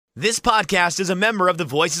This podcast is a member of the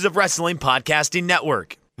Voices of Wrestling Podcasting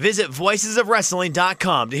Network. Visit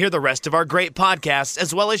voicesofwrestling.com to hear the rest of our great podcasts,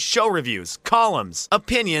 as well as show reviews, columns,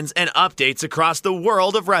 opinions, and updates across the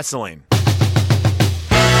world of wrestling.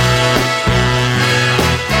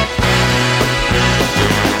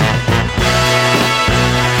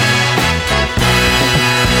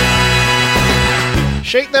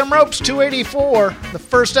 Shake Them Ropes 284, the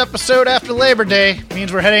first episode after Labor Day,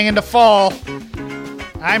 means we're heading into fall.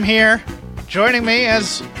 I'm here. Joining me,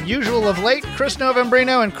 as usual of late, Chris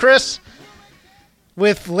Novembrino. And Chris,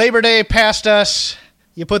 with Labor Day past us,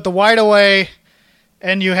 you put the white away,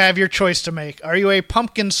 and you have your choice to make. Are you a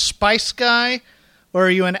pumpkin spice guy, or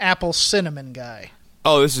are you an apple cinnamon guy?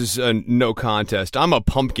 Oh, this is no contest. I'm a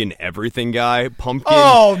pumpkin everything guy. Pumpkin.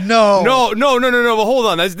 Oh, no. No. But hold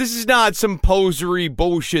on. This is not some posery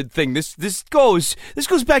bullshit thing. This goes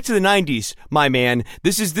back to the 90s, my man.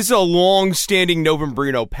 This is a long-standing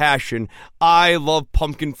Novembrino passion. I love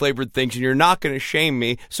pumpkin flavored things, and you're not going to shame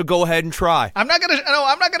me. So go ahead and try. I'm not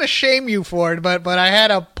gonna shame you for it. But I had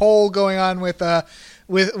a poll going on with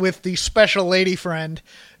the special lady friend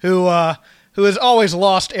who has always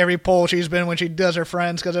lost every poll she's been when she does her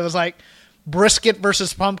friends, because it was like brisket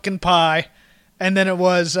versus pumpkin pie, and then it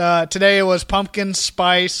was today it was pumpkin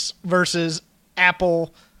spice versus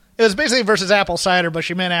apple. It was basically versus apple cider, but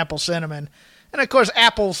she meant apple cinnamon. And of course,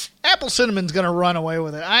 apple cinnamon's going to run away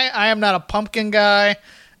with it. I am not a pumpkin guy.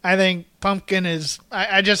 I think pumpkin is.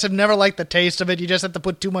 I just have never liked the taste of it. You just have to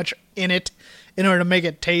put too much in it in order to make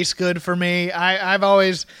it taste good for me. I've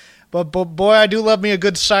always, but boy, I do love me a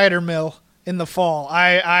good cider mill. In the fall,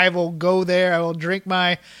 I will go there. I will drink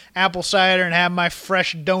my apple cider and have my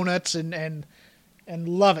fresh donuts and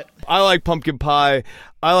love it. I like pumpkin pie.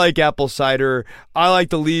 I like apple cider. I like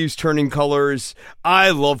the leaves turning colors. I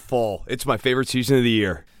love fall. It's my favorite season of the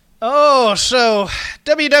year. Oh, so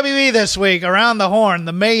WWE this week, Around the Horn.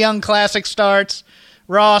 The Mae Young Classic starts.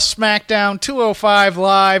 Raw, SmackDown, 205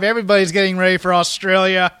 Live. Everybody's getting ready for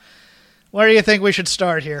Australia. Where do you think we should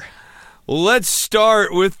start here? Let's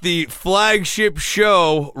start with the flagship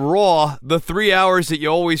show, Raw, the 3 hours that you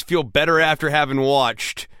always feel better after having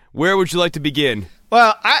watched. Where would you like to begin?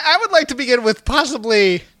 Well, I would like to begin with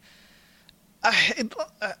possibly...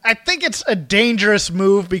 I think it's a dangerous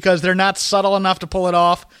move because they're not subtle enough to pull it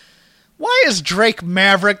off. Why is Drake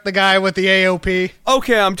Maverick the guy with the AOP?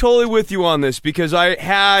 Okay, I'm totally with you on this because I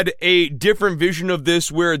had a different vision of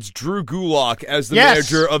this where it's Drew Gulak as the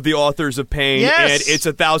manager of the Authors of Pain, and it's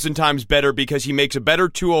 1,000 times better because he makes a better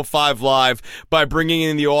 205 Live by bringing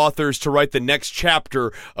in the authors to write the next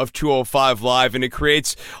chapter of 205 Live, and it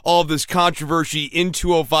creates all of this controversy in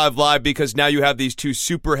 205 Live because now you have these two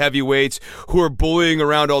super heavyweights who are bullying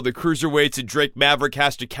around all the cruiserweights, and Drake Maverick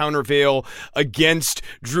has to countervail against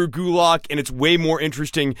Drew Gulak. And it's way more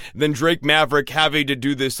interesting than Drake Maverick having to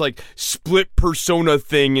do this like split persona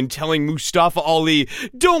thing and telling Mustafa Ali,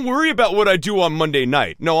 don't worry about what I do on Monday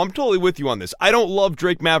night. No, I'm totally with you on this. I don't love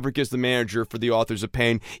Drake Maverick as the manager for the Authors of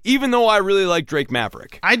Pain, even though I really like Drake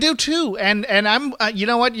Maverick. I do too, and I'm you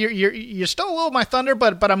know what, you're still a little my thunder,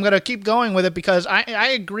 but I'm gonna keep going with it because I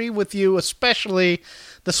agree with you, especially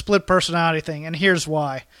the split personality thing, and here's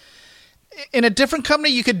why. In a different company,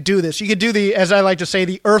 you could do this. You could do the, as I like to say,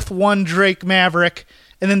 the Earth 1 Drake Maverick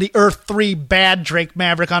and then the Earth 3 bad Drake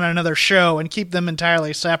Maverick on another show and keep them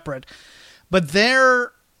entirely separate. But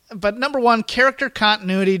number one, character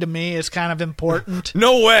continuity to me is kind of important.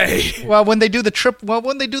 No way. Well, when they do the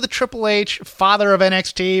Triple H Father of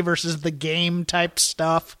NXT versus the Game type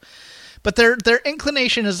stuff. But their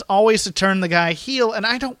inclination is always to turn the guy heel, and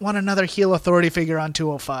I don't want another heel authority figure on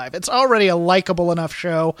 205. It's already a likable enough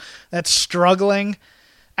show that's struggling.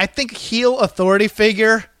 I think heel authority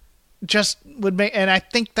figure just would make, and I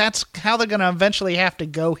think that's how they're going to eventually have to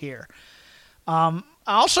go here.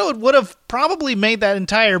 Also, it would have probably made that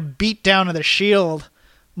entire beatdown of the Shield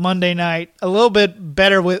Monday night a little bit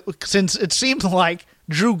better since it seemed like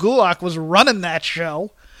Drew Gulak was running that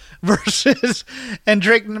show. And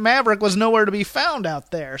Drake Maverick was nowhere to be found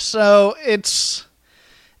out there. So it's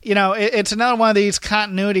another one of these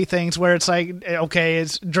continuity things where it's like, okay,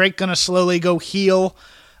 is Drake going to slowly go heel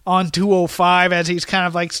on 205 as he's kind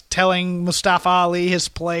of like telling Mustafa Ali his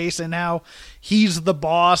place and how he's the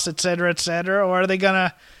boss, et cetera, or are they going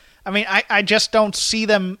to, I just don't see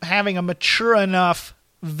them having a mature enough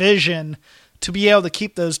vision to be able to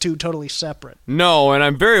keep those two totally separate. No, and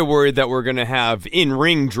I'm very worried that we're going to have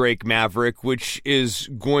in-ring Drake Maverick, which is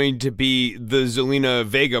going to be the Zelina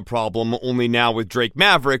Vega problem, only now with Drake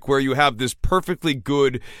Maverick, where you have this perfectly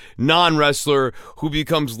good non-wrestler who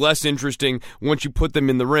becomes less interesting once you put them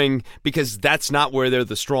in the ring, because that's not where they're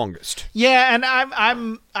the strongest. Yeah, and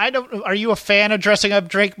I don't. Are you a fan of dressing up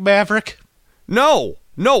Drake Maverick? No,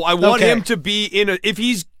 I want him to be if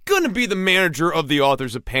he's going to be the manager of the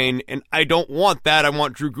Authors of Pain, and I don't want that. I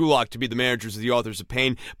want Drew Gulak to be the managers of the Authors of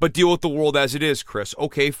Pain, but deal with the world as it is, Chris.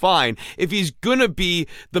 Okay, fine. If he's going to be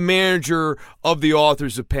the manager of the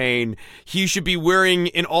Authors of Pain, he should be wearing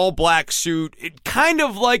an all-black suit, kind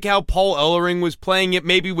of like how Paul Ellering was playing it,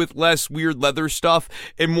 maybe with less weird leather stuff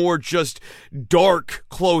and more just dark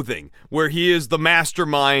clothing, where he is the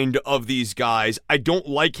mastermind of these guys. I don't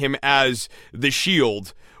like him as the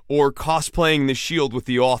Shield, or cosplaying the Shield with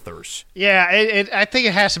the Authors. Yeah, I think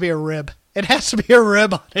it has to be a rib. It has to be a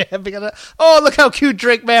rib on him. Because, oh, look how cute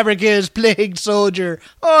Drake Maverick is, playing soldier.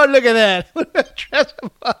 Oh, look at that. Dress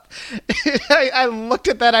him up. I looked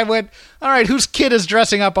at that, I went, all right, whose kid is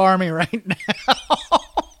dressing up Army right now?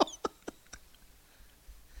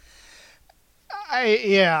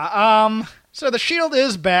 So the Shield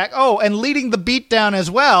is back. Oh, and leading the beatdown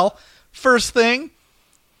as well. First thing,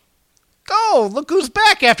 oh, look who's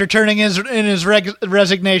back after turning in his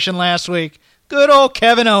resignation last week. Good old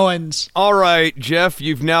Kevin Owens. All right, Jeff,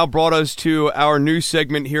 you've now brought us to our new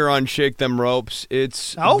segment here on Shake Them Ropes.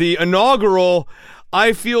 It's the inaugural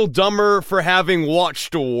I Feel Dumber for Having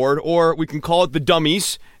Watched award, or we can call it the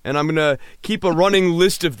Dummies. And I'm going to keep a running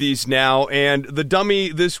list of these now. And the dummy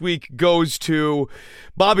this week goes to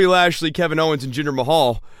Bobby Lashley, Kevin Owens, and Jinder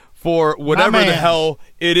Mahal for whatever the hell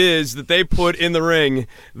it is that they put in the ring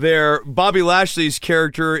there. Bobby Lashley's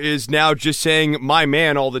character is now just saying "my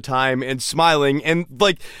man" all the time and smiling, and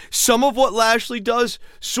like some of what Lashley does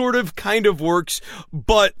sort of kind of works,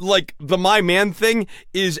 but like the "my man" thing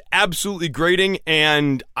is absolutely grating,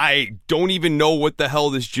 and I don't even know what the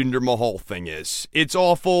hell this Jinder Mahal thing is. It's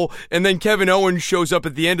awful. And then Kevin Owens shows up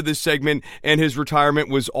at the end of this segment, and his retirement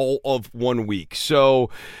was all of 1 week.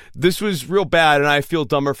 So this was real bad, and I feel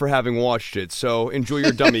dumber for having watched it. So enjoy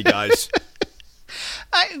your dummy, guys.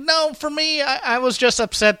 For me, I was just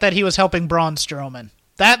upset that he was helping Braun Strowman.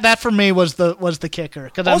 That for me was the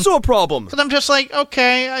kicker. Also a problem. Because I'm just like,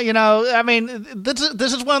 okay, I mean, this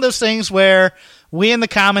is one of those things where we in the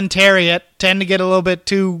commentariat tend to get a little bit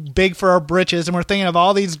too big for our britches, and we're thinking of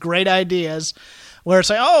all these great ideas where it's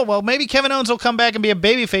like, oh, well, maybe Kevin Owens will come back and be a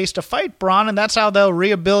babyface to fight Braun, and that's how they'll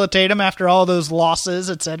rehabilitate him after all those losses,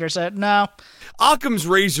 et cetera, et cetera. No. Occam's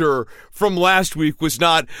razor from last week was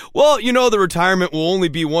not, well, the retirement will only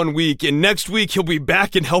be 1 week, and next week he'll be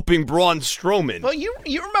back and helping Braun Strowman. Well, you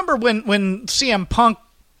remember when CM Punk,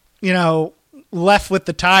 left with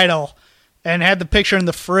the title and had the picture in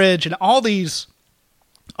the fridge, and all these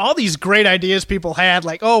great ideas people had,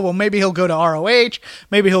 like, oh, well, maybe he'll go to ROH,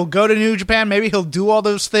 maybe he'll go to New Japan, maybe he'll do all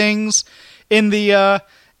those things in the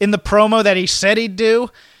promo that he said he'd do.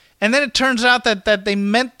 And then it turns out that they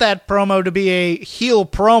meant that promo to be a heel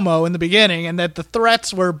promo in the beginning, and that the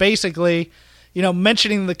threats were basically,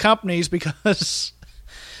 mentioning the companies because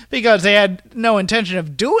they had no intention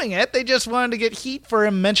of doing it. They just wanted to get heat for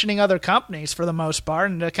him mentioning other companies for the most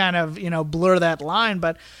part, and to kind of, blur that line.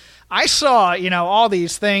 But I saw, all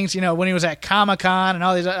these things, when he was at Comic-Con, and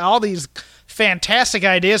all these fantastic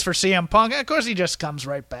ideas for CM Punk. And of course, he just comes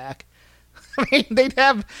right back. I mean,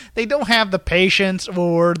 they don't have the patience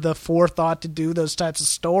or the forethought to do those types of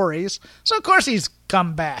stories. So of course he's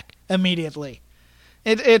come back immediately.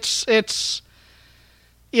 It's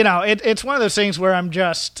one of those things where I'm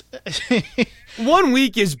just 1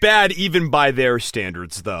 week is bad even by their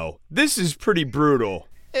standards, though. This is pretty brutal.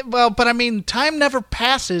 Well, but I mean, time never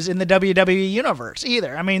passes in the WWE universe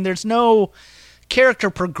either. I mean, there's no character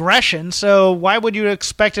progression, so why would you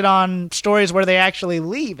expect it on stories where they actually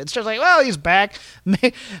leave? It's just like, well, he's back.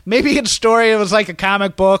 Maybe in story it was like a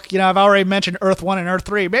comic book. I've already mentioned Earth 1 and Earth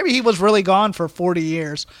 3. Maybe he was really gone for 40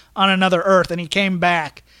 years on another Earth, and he came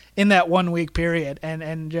back in that 1 week period,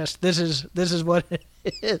 and just this is what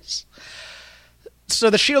it is. So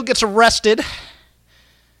the Shield gets arrested.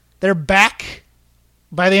 They're back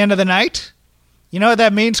by the end of the night. You know what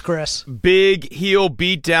that means, Chris? Big heel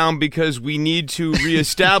beatdown, because we need to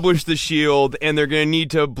reestablish the Shield, and they're going to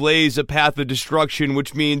need to blaze a path of destruction,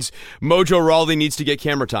 which means Mojo Rawley needs to get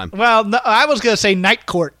camera time. Well, no, I was going to say Night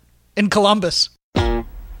Court in Columbus.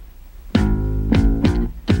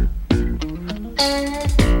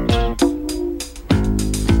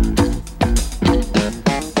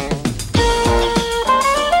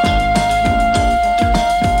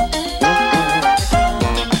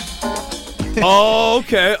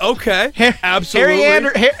 Okay.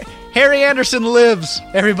 Absolutely. Harry Anderson lives,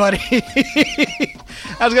 everybody.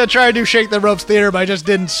 I was going to try to do Shake the Ropes Theater, but I just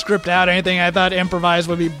didn't script out anything. I thought improvise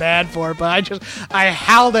would be bad for it, but I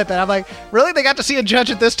howled at that. I'm like, really? They got to see a judge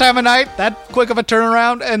at this time of night? That quick of a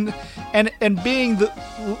turnaround? And being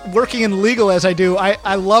working in legal as I do,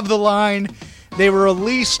 I love the line,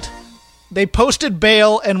 they posted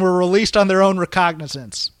bail and were released on their own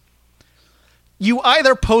recognizance. You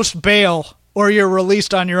either post bail or you're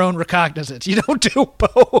released on your own recognizance. You don't do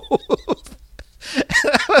both.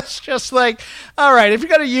 I was just like, all right, if you're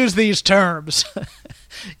going to use these terms,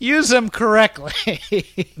 use them correctly.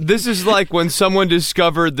 This is like when someone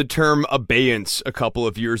discovered the term abeyance a couple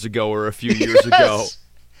of years ago or a few years ago.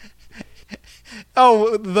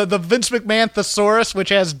 Oh, the Vince McMahon thesaurus, which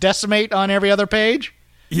has decimate on every other page?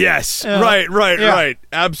 Yes, right.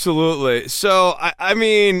 Absolutely. So, I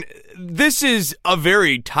mean, this is a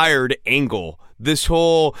very tired angle. This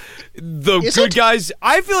whole, guys,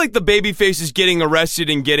 I feel like the babyface is getting arrested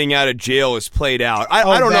and getting out of jail is played out.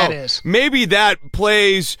 I don't know. Maybe that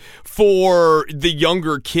plays for the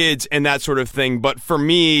younger kids and that sort of thing. But for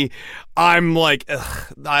me, I'm like,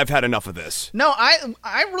 I've had enough of this. No,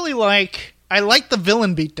 I really like... I like the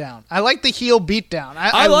villain beatdown. I like the heel beatdown.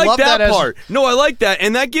 I like love that part. No, I like that.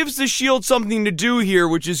 And that gives the Shield something to do here,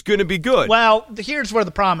 which is going to be good. Well, here's where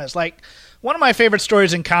the problem is. Like, one of my favorite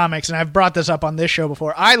stories in comics, and I've brought this up on this show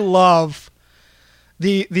before, I love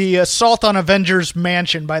the assault on Avengers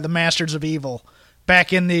Mansion by the Masters of Evil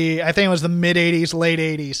back in I think it was the mid-'80s, late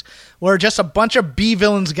 80s, where just a bunch of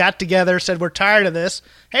B-villains got together, said, we're tired of this.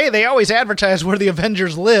 Hey, they always advertise where the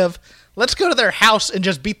Avengers live. Let's go to their house and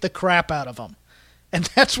just beat the crap out of them. And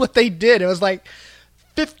that's what they did. It was like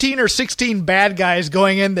 15 or 16 bad guys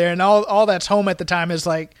going in there, and all that's home at the time is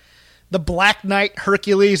like the Black Knight,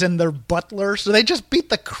 Hercules, and their butler. So they just beat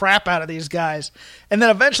the crap out of these guys. And then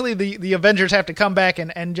eventually the Avengers have to come back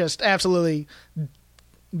and just absolutely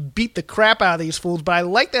beat the crap out of these fools. But I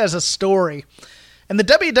like that as a story. And the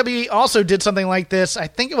WWE also did something like this. I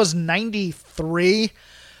think it was 93,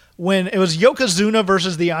 when it was Yokozuna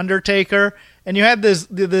versus The Undertaker, and you had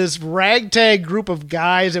this ragtag group of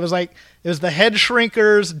guys. It was the Head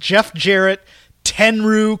Shrinkers, Jeff Jarrett,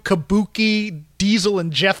 Tenryu, Kabuki, Diesel,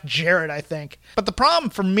 and Jeff Jarrett, I think. But the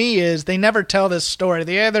problem for me is they never tell this story.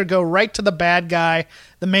 They either go right to the bad guy,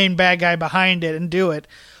 the main bad guy behind it, and do it,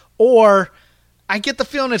 or I get the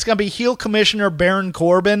feeling it's going to be heel commissioner Baron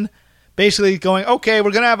Corbin basically going, okay,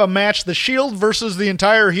 we're going to have a match, the Shield versus the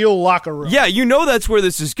entire heel locker room. Yeah, you know that's where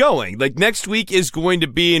this is going. Like, next week is going to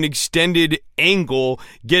be an extended angle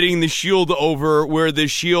getting the Shield over, where the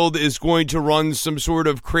Shield is going to run some sort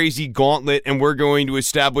of crazy gauntlet, and we're going to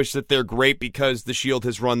establish that they're great because the Shield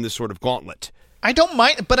has run this sort of gauntlet. I don't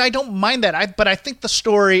mind that. But I think the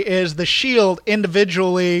story is the Shield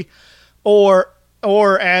individually or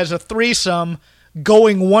as a threesome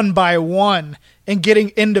going one by one and getting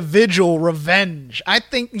individual revenge. I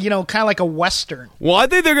think, kind of like a Western. Well, I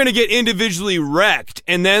think they're going to get individually wrecked,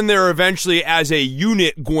 and then they're eventually, as a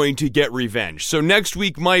unit, going to get revenge. So next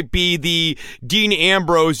week might be the Dean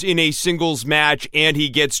Ambrose in a singles match, and he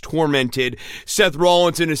gets tormented. Seth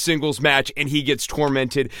Rollins in a singles match, and he gets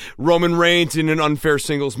tormented. Roman Reigns in an unfair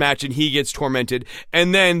singles match, and he gets tormented.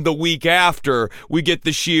 And then the week after, we get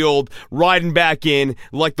the Shield riding back in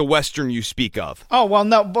like the Western you speak of. Oh, well,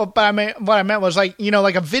 no, but I mean, what I meant was like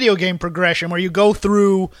a video game progression where you go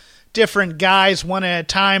through different guys one at a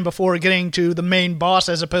time before getting to the main boss,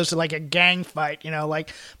 as opposed to like a gang fight.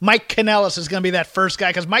 Like Mike Kanellis is going to be that first guy,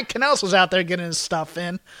 because Mike Kanellis was out there getting his stuff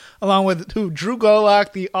in, along with Drew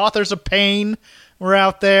Gulak, the Authors of Pain were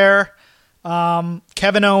out there,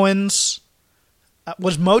 Kevin Owens.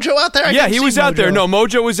 Was Mojo out there? Yeah, he was out there. No,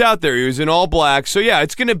 Mojo was out there. He was in all black. So, yeah,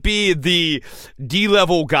 it's going to be the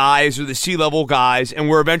D-level guys or the C-level guys, and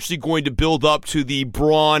we're eventually going to build up to the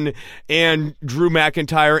Braun and Drew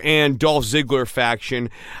McIntyre and Dolph Ziggler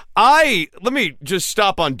faction. Let me just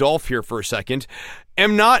stop on Dolph here for a second.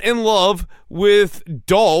 Am not in love with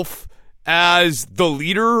Dolph as the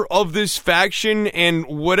leader of this faction, and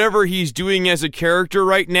whatever he's doing as a character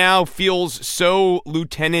right now feels so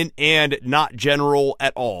lieutenant and not general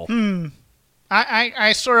at all.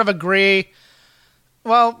 I sort of agree.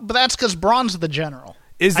 Well, but that's because Braun's the general.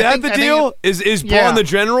 Is that the deal? Is Braun the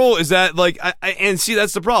general? Is that like... and see,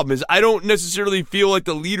 that's the problem, is I don't necessarily feel like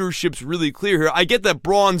the leadership's really clear here. I get that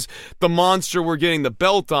Braun's the monster we're getting the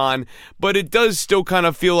belt on, but it does still kind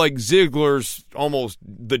of feel like Ziggler's almost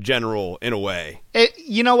the general in a way.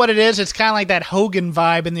 You know what it is? It's kind of like that Hogan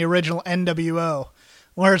vibe in the original NWO,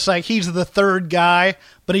 where it's like he's the third guy,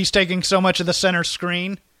 but he's taking so much of the center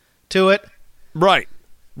screen to it. Right.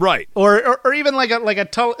 Right. Or even like a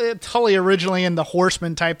Tully originally in the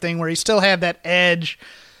Horseman type thing, where he still had that edge,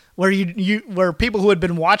 where where people who had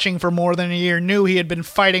been watching for more than a year knew he had been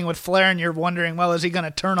fighting with Flair, and you're wondering, well, is he going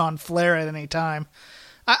to turn on Flair at any time?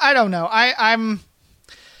 I don't know.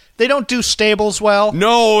 They don't do stables well.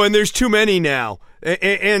 No, and there's too many now.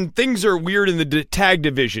 And things are weird in the tag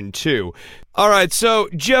division, too. All right, so,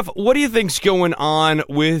 Jeff, what do you think's going on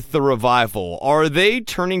with the Revival? Are they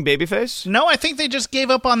turning babyface? No, I think they just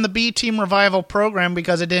gave up on the B-Team Revival program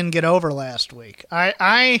because it didn't get over last week.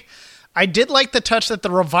 I did like the touch that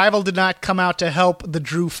the Revival did not come out to help the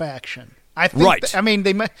Drew faction. I think right. I mean,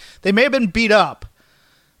 they may have been beat up,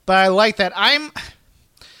 but I like that. I'm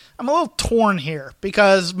a little torn here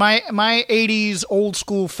because my 80s old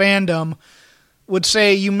school fandom would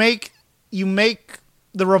say you make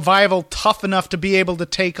the Revival tough enough to be able to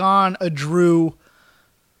take on a Drew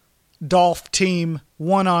Dolph team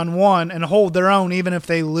one-on-one and hold their own even if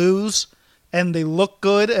they lose and they look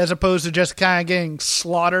good, as opposed to just kind of getting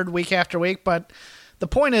slaughtered week after week. But the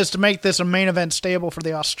point is to make this a main event stable for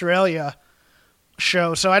the Australia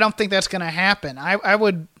show, so I don't think that's going to happen. I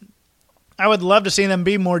would love to see them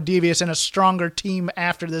be more devious and a stronger team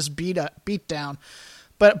after this beatdown.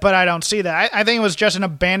 But I don't see that. I think it was just an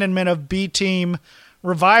abandonment of B-Team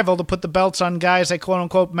Revival to put the belts on guys that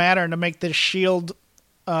quote-unquote matter and to make this Shield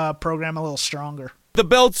program a little stronger. The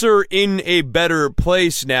belts are in a better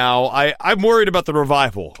place now. I'm worried about the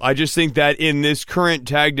Revival. I just think that in this current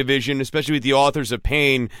tag division, especially with the Authors of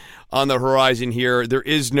Pain on the horizon here, there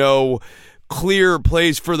is no clear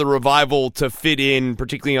place for the Revival to fit in,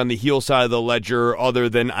 particularly on the heel side of the ledger, other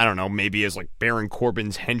than, I don't know, maybe as like Baron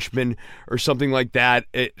Corbin's henchman or something like that.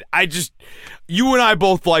 You and I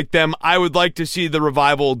both like them. I would like to see the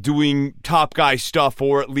Revival doing top guy stuff,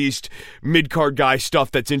 or at least mid-card guy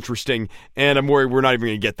stuff that's interesting, and I'm worried we're not even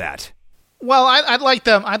going to get that. Well, I'd like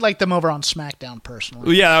them over on SmackDown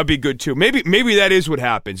personally. Yeah, that'd be good too. Maybe that is what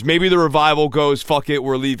happens. Maybe the Revival goes, fuck it,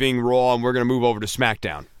 we're leaving Raw and we're going to move over to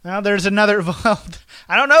SmackDown. Now there's another. Well,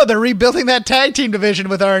 I don't know. They're rebuilding that tag team division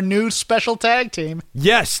with our new special tag team.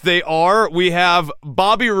 Yes, they are. We have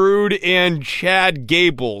Bobby Roode and Chad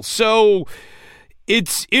Gable. So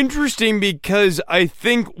it's interesting because I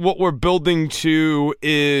think what we're building to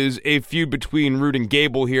is a feud between Roode and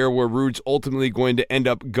Gable here, where Roode's ultimately going to end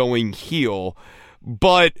up going heel.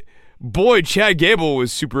 But boy, Chad Gable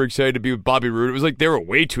was super excited to be with Bobby Roode. It was like they were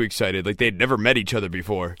way too excited, like they'd never met each other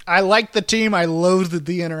before. I liked the team. I loathed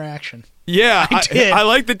the interaction. Yeah, I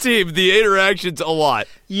like the team. The interactions a lot.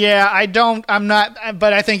 Yeah, I'm not,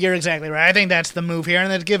 but I think you're exactly right. I think that's the move here,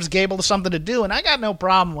 and it gives Gable something to do, and I got no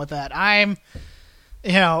problem with that.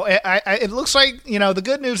 It looks like, the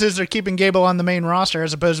good news is they're keeping Gable on the main roster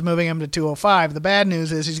as opposed to moving him to 205. The bad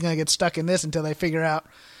news is he's going to get stuck in this until they figure out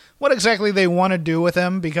what exactly they want to do with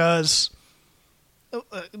him, because,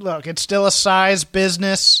 look, it's still a size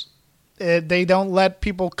business. They don't let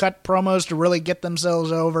people cut promos to really get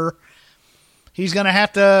themselves over. He's going to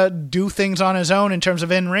have to do things on his own in terms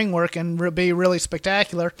of in-ring work and be really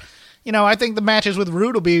spectacular. I think the matches with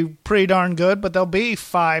Roode will be pretty darn good, but they'll be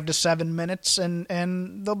 5 to 7 minutes,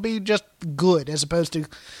 and they'll be just good as opposed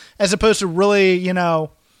to really,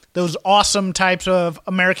 those awesome types of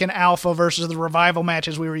American Alpha versus the Revival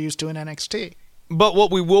matches we were used to in NXT. But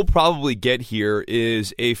what we will probably get here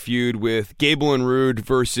is a feud with Gable and Roode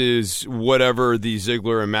versus whatever the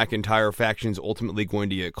Ziggler and McIntyre faction's ultimately going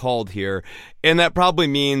to get called here. And that probably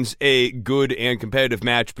means a good and competitive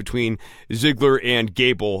match between Ziggler and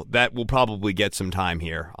Gable that will probably get some time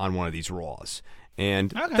here on one of these Raws.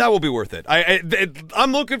 And that will be worth it.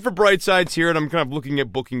 I'm looking for bright sides here, and I'm kind of looking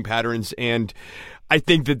at booking patterns, and I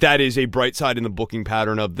think that is a bright side in the booking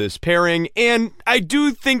pattern of this pairing. And I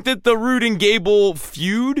do think that the Roode and Gable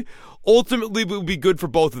feud ultimately will be good for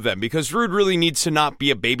both of them, because Roode really needs to not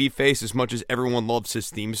be a babyface as much as everyone loves his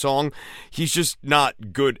theme song. He's just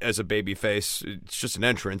not good as a babyface. It's just an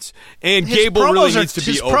entrance. And Gable really needs to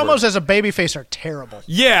be over. His promos as a babyface are terrible.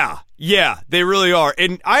 Yeah, they really are.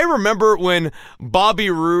 And I remember when Bobby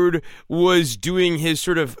Roode was doing his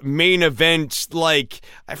sort of main event, like,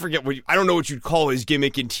 I don't know what you'd call his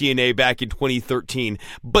gimmick in TNA back in 2013,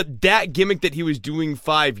 but that gimmick that he was doing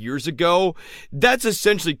 5 years ago, that's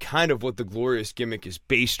essentially kind of what the Glorious gimmick is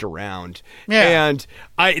based around. Yeah. And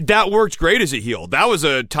that worked great as a heel. That was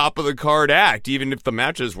a top of the card act, even if the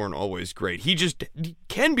matches weren't always great. He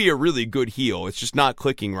can be a really good heel. It's just not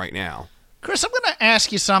clicking right now. Chris, I'm going to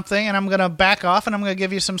ask you something, and I'm going to back off, and I'm going to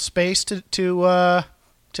give you some space to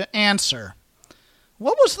answer.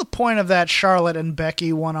 What was the point of that Charlotte and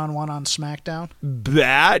Becky one-on-one on SmackDown?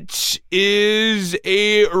 That is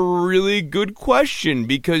a really good question,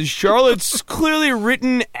 because Charlotte's clearly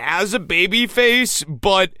written as a babyface,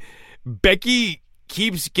 but Becky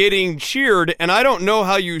keeps getting cheered, and I don't know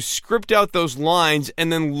how you script out those lines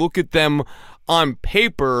and then look at them on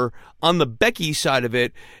paper on the Becky side of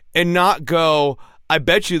it and not go, I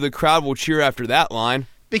bet you the crowd will cheer after that line.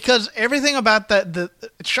 Because everything about the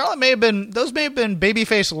Charlotte may have been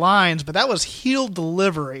babyface lines, but that was heel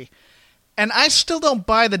delivery. And I still don't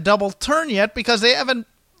buy the double turn yet, because they haven't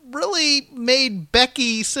really made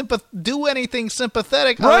Becky do anything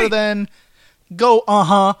sympathetic other than go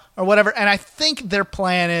or whatever. And I think their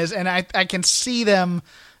plan is, and I can see them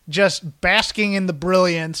just basking in the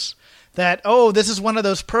brilliance that, this is one of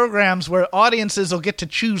those programs where audiences will get to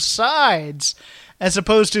choose sides, as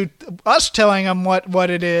opposed to us telling them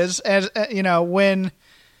what it is. As when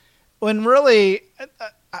really,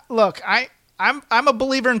 look, I'm a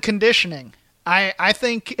believer in conditioning. I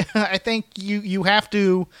think you have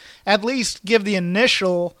to at least give the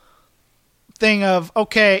initial thing of,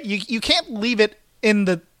 okay, you can't leave it in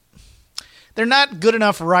the. They're not good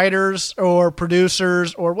enough writers or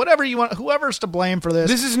producers or whatever you want, whoever's to blame for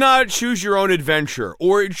this. This is not choose your own adventure,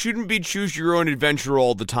 or it shouldn't be choose your own adventure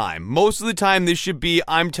all the time. Most of the time, this should be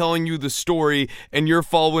I'm telling you the story and you're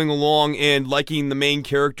following along and liking the main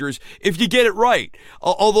characters if you get it right.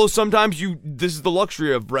 Although sometimes this is the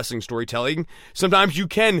luxury of wrestling storytelling. Sometimes you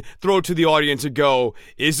can throw it to the audience and go,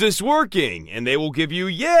 is this working? And they will give you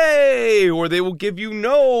yay, or they will give you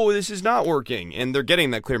no, this is not working. And they're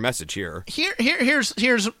getting that clear message here. Here's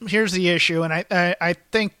the issue, and I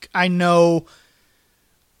think I know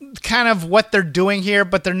kind of what they're doing here,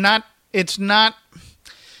 but they're not. It's not.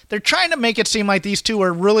 They're trying to make it seem like these two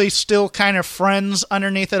are really still kind of friends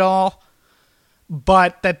underneath it all,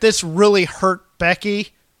 but that this really hurt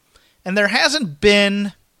Becky, and there hasn't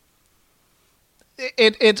been.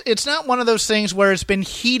 It's not one of those things where it's been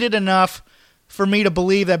heated enough for me to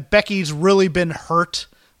believe that Becky's really been hurt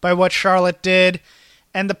by what Charlotte did.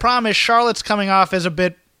 And the problem is Charlotte's coming off as a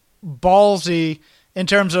bit ballsy in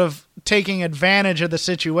terms of taking advantage of the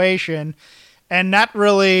situation, and not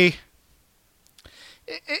really.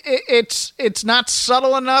 It's not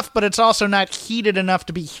subtle enough, but it's also not heated enough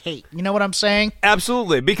to be hate. You know what I'm saying?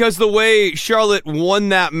 Absolutely, because the way Charlotte won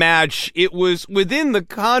that match, it was within the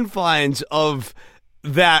confines of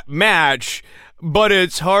that match. But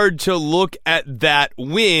it's hard to look at that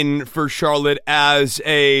win for Charlotte as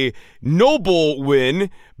a noble win.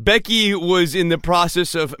 Becky was in the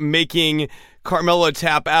process of making Carmella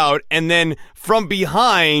tap out, and then from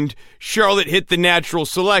behind, Charlotte hit the natural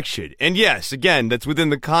selection. And yes, again, that's within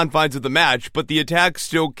the confines of the match, but the attack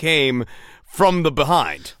still came from the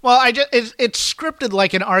behind. Well, it's scripted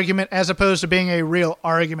like an argument as opposed to being a real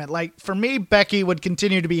argument. Like, for me, Becky would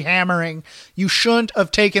continue to be hammering, you shouldn't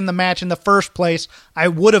have taken the match in the first place. I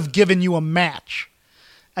would have given you a match.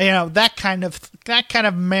 That kind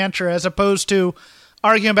of mantra, as opposed to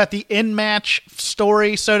arguing about the in-match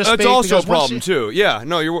story, so to speak. That's also a problem too. Yeah,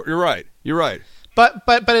 no, you're right. You're right. But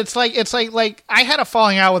it's like I had a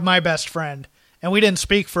falling out with my best friend, and we didn't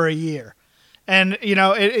speak for a year. And,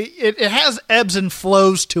 it has ebbs and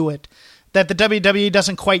flows to it that the WWE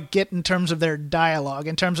doesn't quite get in terms of their dialogue,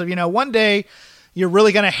 in terms of, one day you're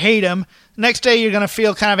really going to hate him. Next day you're going to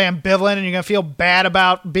feel kind of ambivalent, and you're going to feel bad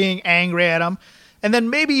about being angry at him. And then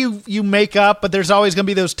maybe you make up, but there's always going to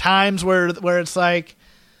be those times where it's like,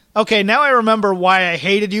 okay, now I remember why I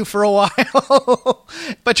hated you for a while,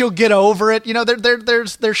 but you'll get over it.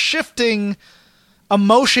 There's shifting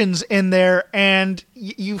emotions in there, and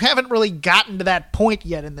you haven't really gotten to that point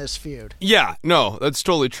yet in this feud. Yeah, no, that's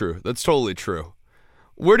totally true.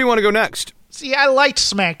 Where do you want to go next? See, I liked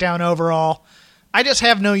SmackDown overall. I just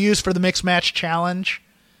have no use for the Mixed Match Challenge.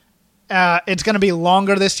 It's going to be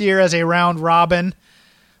longer this year as a round robin.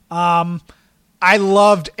 I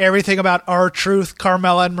loved everything about R-Truth,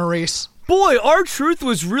 Carmella, and Maurice. Boy, R-Truth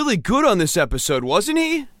was really good on this episode, wasn't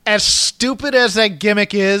he? As stupid as that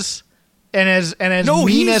gimmick is, and as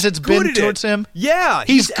mean as it's been towards him. Yeah,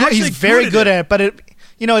 he's very good at it. But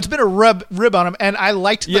it's been a rib on him, and I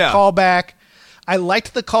liked the callback. I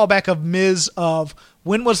liked the callback of Miz of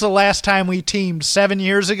when was the last time we teamed 7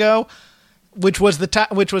 years ago, which was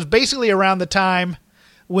basically around the time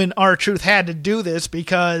when R-Truth had to do this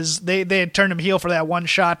because they had turned him heel for that one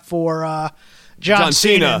shot for John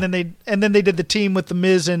Cena, and then they did the team with the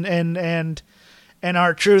Miz and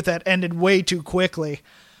R-Truth that ended way too quickly.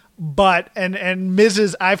 But and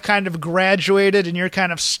Miz's, I've kind of graduated and you're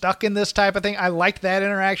kind of stuck in this type of thing. I liked that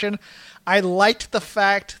interaction. I liked the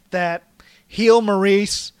fact that heel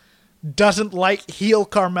Maurice doesn't like heel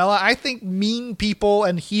Carmella. I think mean people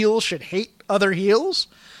and heels should hate other heels,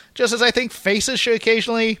 just as I think faces should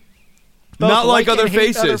occasionally not like other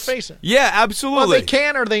faces. Yeah, absolutely. Well, they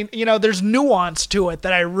can, or they, there's nuance to it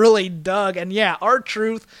that I really dug. And yeah,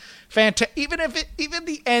 R-Truth, even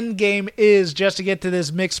the end game is just to get to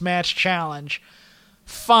this mixed match challenge,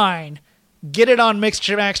 fine. Get it on mixed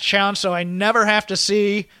match challenge so I never have to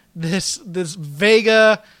see this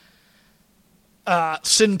Vega not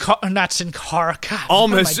Sin Cara. God,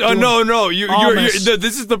 almost. No.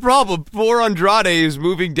 This is the problem. Poor Andrade is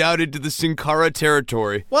moving down into the Sin Cara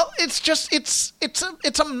territory. Well,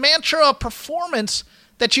 it's a mantra of performance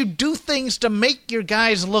that you do things to make your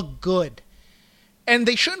guys look good. And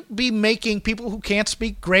they shouldn't be making people who can't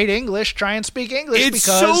speak great English try and speak English. It's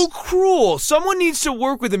so cruel. Someone needs to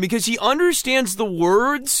work with him because he understands the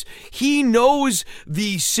words. He knows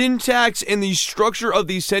the syntax and the structure of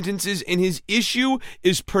these sentences, and his issue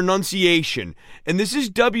is pronunciation. And this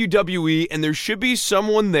is WWE, and there should be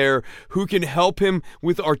someone there who can help him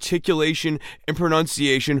with articulation and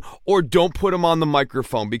pronunciation, or don't put him on the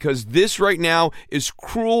microphone, because this right now is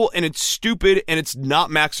cruel, and it's stupid, and it's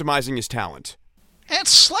not maximizing his talent.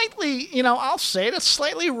 It's slightly, I'll say it, it's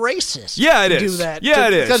slightly racist. Yeah, it is. Do that. Yeah,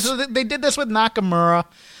 it is. Because they did this with Nakamura.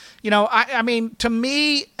 I mean, to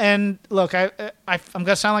me, and look, I'm going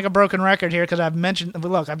to sound like a broken record here because I've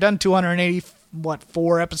done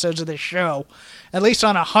 284 episodes of this show. At least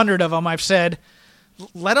on 100 of them, I've said,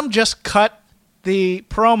 let them just cut the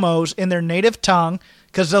promos in their native tongue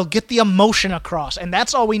because they'll get the emotion across. And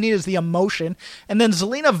that's all we need is the emotion. And then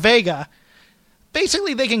Zelina Vega,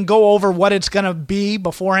 basically, they can go over what it's going to be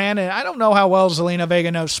beforehand, and I don't know how well Zelina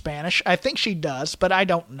Vega knows Spanish. I think she does, but I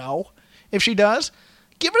don't know if she does.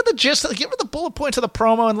 Give her the gist, give her the bullet points of the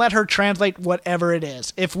promo, and let her translate whatever it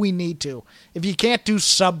is, if we need to. If you can't do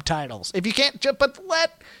subtitles. If you can't, but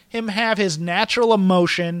let him have his natural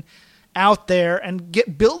emotion out there and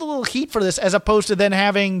build a little heat for this, as opposed to then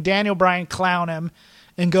having Daniel Bryan clown him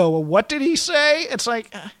and go, well, what did he say? It's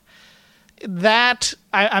like... that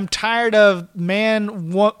I'm tired of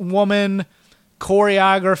man-woman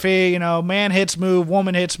choreography, man hits move,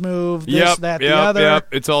 woman hits move, this, the other. Yep.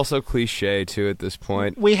 It's also cliche, too, at this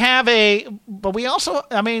point. We also,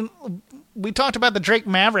 we talked about the Drake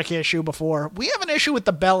Maverick issue before. We have an issue with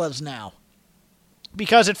the Bellas now.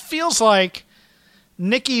 Because it feels like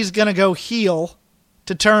Nikki's going to go heel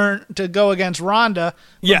to go against Ronda.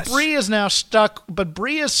 Yes. Brie is now stuck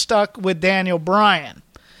with Daniel Bryan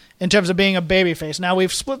in terms of being a babyface. Now,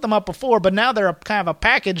 we've split them up before, but now they're kind of a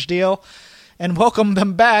package deal, and welcome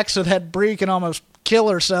them back so that Brie can almost kill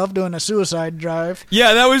herself doing a suicide dive.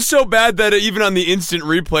 Yeah, that was so bad that even on the instant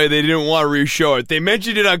replay, they didn't want to re-show it. They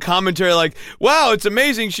mentioned it on commentary like, wow, it's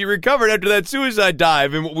amazing she recovered after that suicide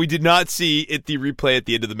dive, and what we did not see at the replay at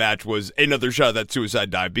the end of the match was another shot of that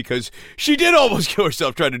suicide dive, because she did almost kill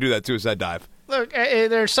herself trying to do that suicide dive. Look,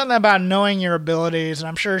 there's something about knowing your abilities, and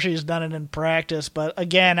I'm sure she's done it in practice, but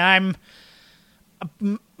again,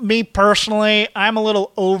 me personally, I'm a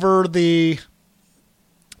little over the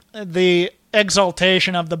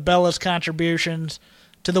exaltation of the Bellas' contributions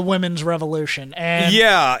to the women's revolution. And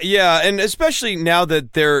yeah, and especially now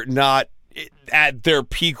that they're not at their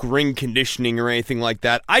peak ring conditioning or anything like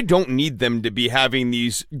that, I don't need them to be having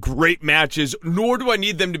these great matches, nor do I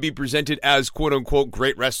need them to be presented as quote-unquote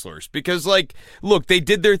great wrestlers. Because, look, they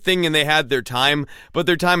did their thing and they had their time, but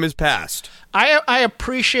their time has passed. I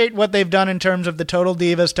appreciate what they've done in terms of the Total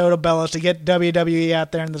Divas, Total Bellas, to get WWE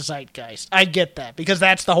out there in the zeitgeist. I get that, because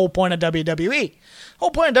that's the whole point of WWE. The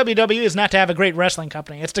whole point of WWE is not to have a great wrestling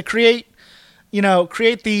company. It's to create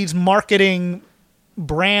these marketing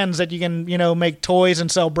brands that you can, make toys and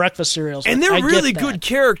sell breakfast cereals with. And they're really good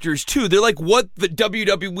characters, too. They're like what the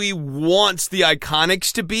WWE wants the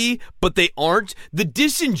Iconics to be, but they aren't. The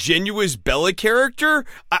disingenuous Bella character,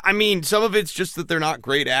 some of it's just that they're not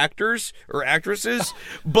great actors or actresses.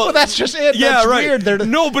 But well, that's just it. Yeah, that's right. Weird.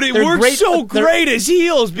 But it works great as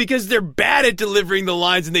heels because they're bad at delivering the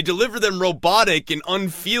lines, and they deliver them robotic and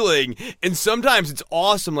unfeeling. And sometimes it's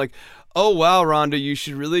awesome, like, oh, wow, Ronda, you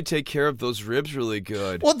should really take care of those ribs really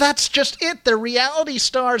good. Well, that's just it. They're reality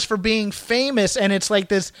stars for being famous, and it's like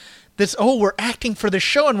this we're acting for the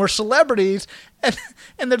show, and we're celebrities,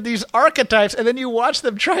 and they're these archetypes, and then you watch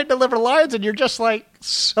them try and deliver lines, and you're just like,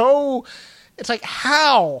 so... It's like,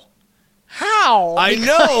 how? I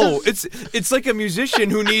know. It's like a musician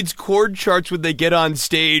who needs chord charts when they get on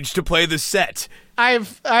stage to play the set.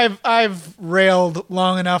 I've railed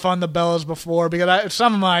long enough on the Bellas before because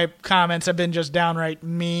some of my comments have been just downright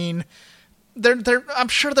mean. I'm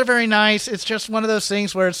sure they're very nice. It's just one of those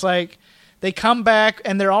things where it's like they come back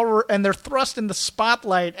and they're thrust in the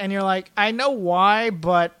spotlight, and you're like, I know why,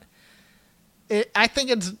 but I think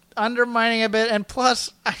it's undermining a bit. And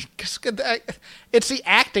plus, it's the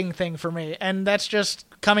acting thing for me, and that's just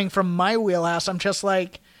coming from my wheelhouse. I'm just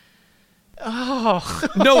like, oh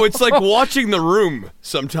no, it's like watching The Room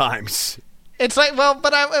sometimes. It's like,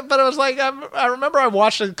 but it was like, I remember I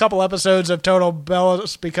watched a couple episodes of Total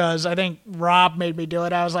Bellas because I think Rob made me do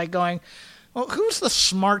it. I was like going, well, who's the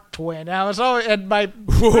smart twin? And I was always, and my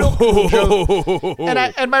real cruel joke,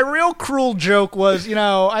 and my real cruel joke was,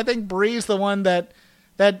 I think Bree's the one that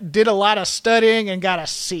did a lot of studying and got a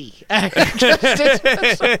C. It's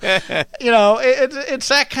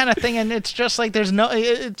that kind of thing, and it's just like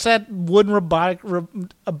it's that wooden robotic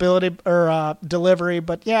ability or delivery.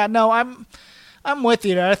 But yeah, no, I'm with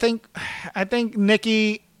you. I think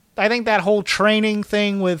Nikki. I think that whole training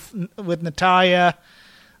thing with Natalya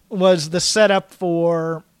was the setup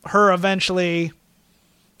for her eventually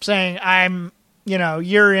saying,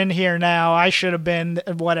 you're in here now. I should have been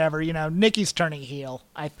whatever. Nikki's turning heel,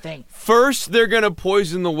 I think. First, they're going to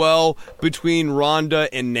poison the well between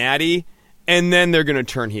Ronda and Natty, and then they're going to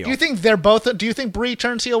turn heel. Do you think Brie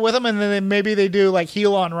turns heel with them, and then maybe they do like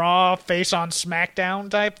heel on Raw, face on SmackDown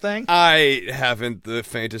type thing? I haven't the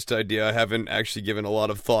faintest idea. I haven't actually given a lot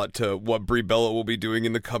of thought to what Brie Bella will be doing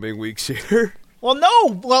in the coming weeks here. Well,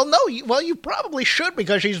 no. You probably should,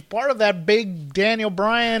 because she's part of that big Daniel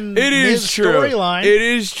Bryan storyline. It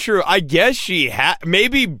is true. I guess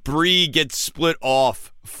maybe Brie gets split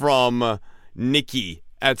off from Nikki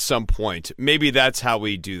at some point. Maybe that's how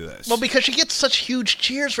we do this. Well, because she gets such huge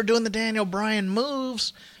cheers for doing the Daniel Bryan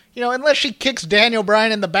moves. Unless she kicks Daniel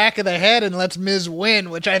Bryan in the back of the head and lets Miz win,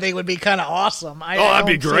 which I think would be kind of awesome. That'd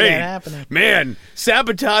be great. That happening. Man,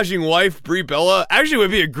 sabotaging wife Brie Bella actually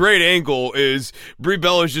would be a great angle. Is Brie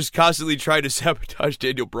Bella's just constantly trying to sabotage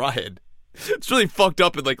Daniel Bryan? It's really fucked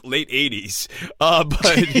up in like late 80s.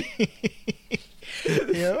 But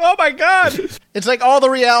yeah. Oh my God! It's like all the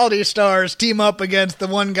reality stars team up against the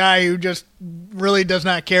one guy who just really does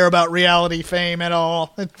not care about reality fame at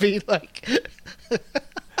all. It'd be like.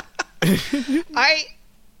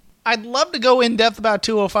 I'd love to go in depth about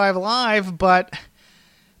 205 Live, but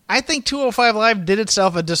I think 205 Live did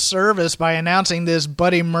itself a disservice by announcing this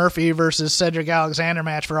Buddy Murphy versus Cedric Alexander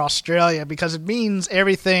match for Australia, because it means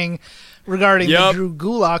everything regarding the Drew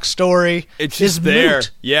Gulak story it's just is there. Moot.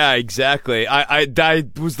 Yeah, exactly.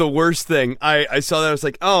 That was the worst thing. I saw that. I was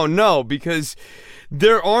like, oh no, because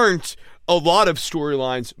there aren't a lot of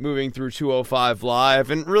storylines moving through 205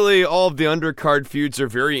 Live, and really all of the undercard feuds are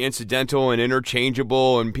very incidental and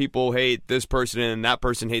interchangeable, and people hate this person and that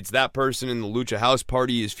person hates that person, and the Lucha House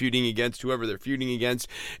Party is feuding against whoever they're feuding against,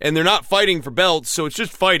 and they're not fighting for belts, so it's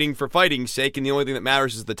just fighting for fighting's sake, and the only thing that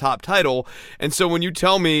matters is the top title. And so when you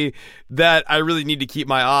tell me that I really need to keep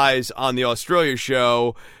my eyes on the Australia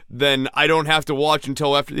show, then I don't have to watch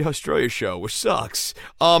until after the Australia show, which sucks.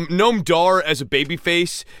 Noam Dar as a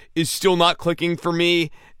babyface is still not clicking for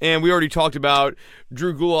me, and we already talked about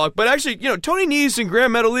Drew Gulak. But actually, Tony Nese and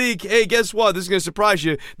Gran Metalik, hey, guess what? This is going to surprise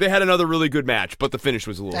you. They had another really good match, but the finish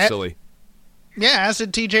was a little silly. Yeah, as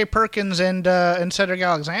did T.J. Perkins and Cedric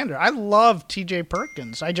Alexander. I love T.J.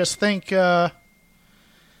 Perkins. I just think, I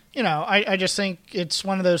just think it's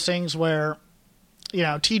one of those things where,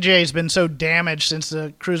 TJ's been so damaged since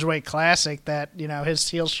the Cruiserweight Classic that, his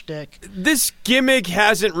heel shtick. This gimmick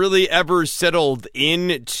hasn't really ever settled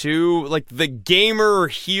into, like, the gamer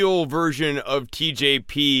heel version of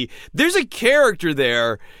TJP. There's a character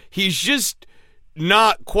there. He's just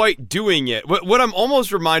not quite doing it. What I'm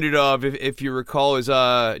almost reminded of, if you recall, is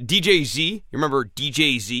DJ Z. You remember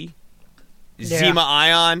DJ Z? Yeah. Zima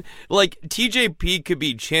Ion. Like, TJP could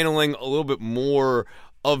be channeling a little bit more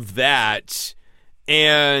of that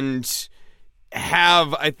and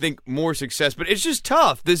have, I think, more success. But it's just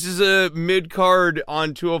tough. This is a mid-card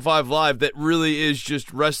on 205 Live that really is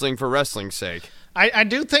just wrestling for wrestling's sake. I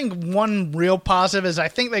do think one real positive is I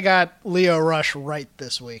think they got Lio Rush right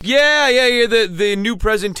this week. Yeah. The new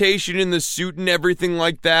presentation in the suit and everything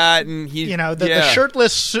like that, and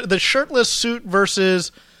the shirtless suit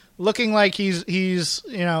versus looking like he's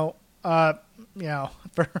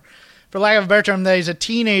for lack of a better term, that he's a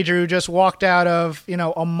teenager who just walked out of,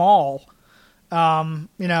 a mall.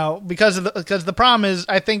 Because the problem is,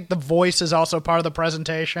 I think the voice is also part of the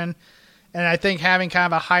presentation. And I think having kind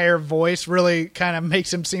of a higher voice really kind of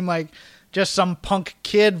makes him seem like just some punk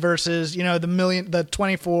kid versus, the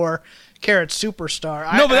 24-karat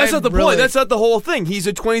superstar. No, but that's not the point. That's not the whole thing. He's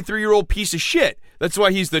a 23-year-old piece of shit. That's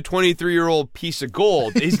why he's the 23-year-old piece of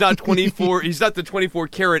gold. He's not 24. He's not the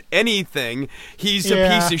 24-karat anything. He's a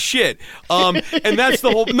piece of shit. And that's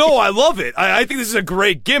the whole. No, I love it. I think this is a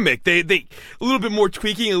great gimmick. They a little bit more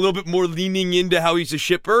tweaking, a little bit more leaning into how he's a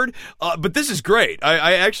shitbird. But this is great.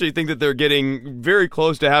 I actually think that they're getting very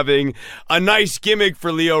close to having a nice gimmick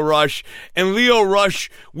for Lio Rush, and Lio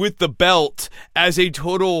Rush with the belt as a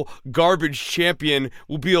total garbage champion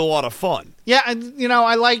will be a lot of fun. Yeah,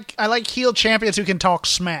 I like heel champions who can talk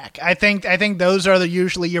smack. I think those are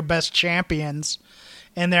usually your best champions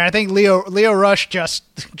in there. I think Lio Rush just,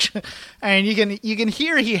 and you can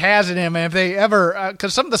hear he has it in him. And if they ever,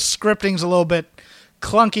 because some of the scripting's a little bit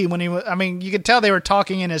clunky when he was. I mean, you could tell they were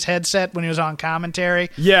talking in his headset when he was on commentary.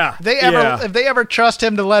 Yeah, if they ever trust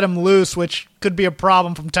him to let him loose, which could be a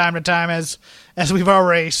problem from time to time, as we've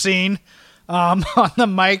already seen on the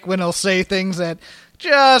mic when he'll say things that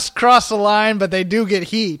just cross the line, but they do get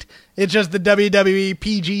heat. It's just the WWE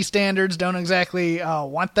PG standards don't exactly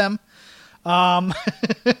want them. But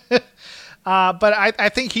I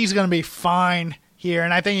think he's going to be fine here,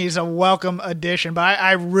 and I think he's a welcome addition. But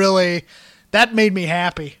I really, that made me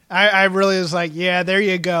happy. I really was like, yeah, there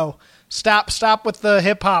you go. Stop with the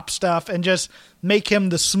hip hop stuff and just make him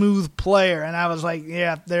the smooth player. And I was like,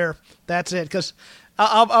 yeah, that's it. Because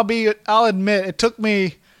I'll admit, it took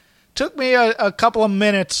me a couple of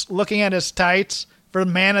minutes looking at his tights for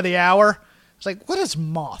Man of the Hour. It's like, what is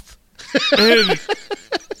Moth?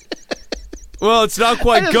 Well, it's not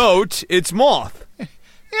quite goat, it's Moth. Yeah,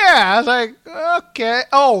 I was like, okay.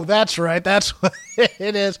 Oh, that's right. That's what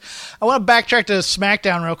it is. I want to backtrack to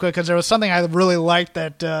SmackDown real quick because there was something I really liked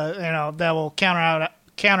that that will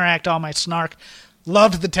counteract all my snark.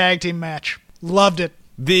 Loved the tag team match. Loved it.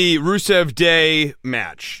 The Rusev Day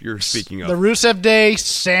match you're speaking of. The Rusev Day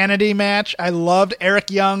Sanity match. I loved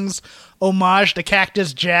Eric Young's homage to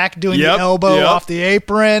Cactus Jack doing the elbow off the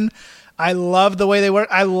apron. I loved the way they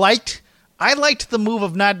worked. I liked the move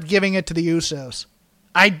of not giving it to the Usos.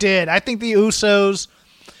 I did. I think the Usos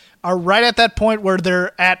are right at that point where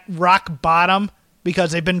they're at rock bottom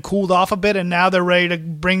because they've been cooled off a bit and now they're ready to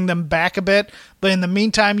bring them back a bit. But in the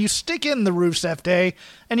meantime, you stick in the Rusev Day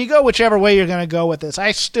and you go whichever way you're going to go with this.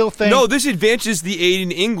 I still think... No, this advances the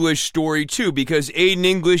Aiden English story, too, because Aiden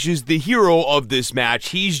English is the hero of this match.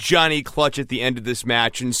 He's Johnny Clutch at the end of this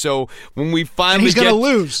match. And so when we finally and he's going to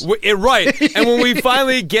lose. Right. And when we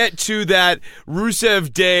finally get to that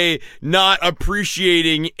Rusev Day not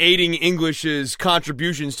appreciating Aiden English's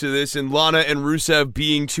contributions to this and Lana and Rusev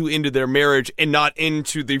being too into their marriage and not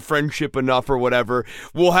into the friendship enough or whatever,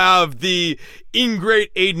 we'll have the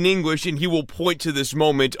ingrate Aiden English and he will point to this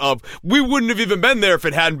moment of, we wouldn't have even been there if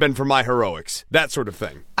it hadn't been for my heroics. That sort of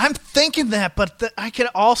thing. I'm thinking that, but I could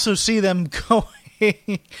also see them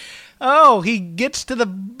going, oh, he gets to the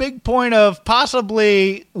big point of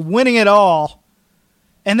possibly winning it all,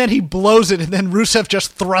 and then he blows it, and then Rusev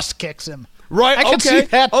just thrust kicks him. Right, I can see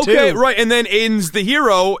that, too. Okay, right, and then Aiden's the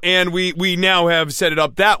hero, and we now have set it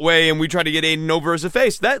up that way, and we try to get Aiden over as a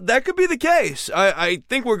face. That could be the case. I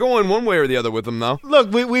think we're going one way or the other with him, though.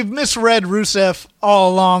 Look, we've misread Rusev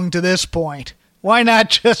all along to this point. Why not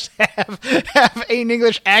just have Aiden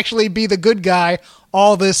English actually be the good guy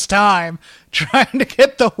all this time, trying to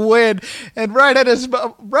get the win, and right at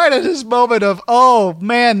his moment of, oh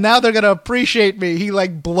man, now they're gonna appreciate me, he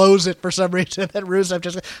like blows it for some reason. That Rusev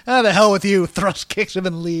just, the hell with you, thrust kicks him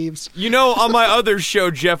and leaves. You know, on my other show,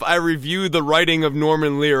 Jeff, I review the writing of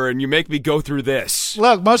Norman Lear, and you make me go through this.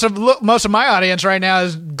 Look, most of my audience right now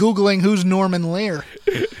is Googling who's Norman Lear.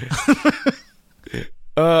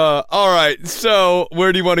 All right, so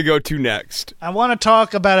where do you want to go to next? I want to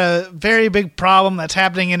talk about a very big problem that's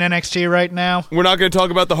happening in NXT right now. We're not going to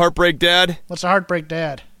talk about the Heartbreak Dad? What's the Heartbreak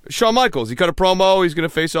Dad? Shawn Michaels. He cut a promo. He's going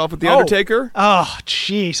to face off with The Undertaker. Oh,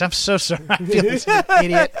 jeez. I'm so sorry. I feel like an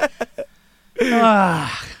idiot.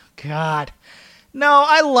 Oh, God. No,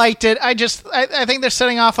 I liked it. I think they're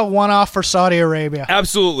setting off a one-off for Saudi Arabia.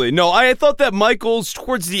 Absolutely. No, I thought that Michaels,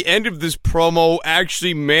 towards the end of this promo,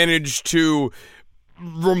 actually managed to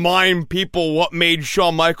remind people what made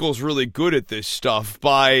Shawn Michaels really good at this stuff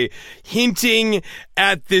by hinting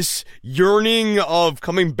at this yearning of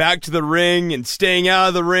coming back to the ring and staying out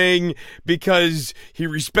of the ring because he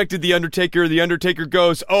respected The Undertaker. The Undertaker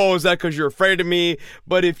goes, oh, is that because you're afraid of me?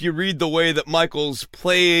 But if you read the way that Michaels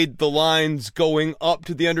played the lines going up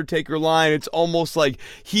to the Undertaker line, it's almost like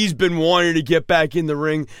he's been wanting to get back in the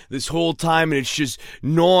ring this whole time and it's just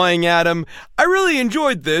gnawing at him. I really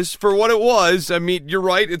enjoyed this for what it was. I mean, you're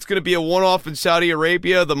right. It's going to be a one-off in Saudi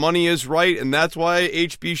Arabia. The money is right, and that's why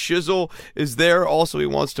HB Shizzle is there. Also, he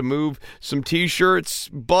wants to move some T-shirts.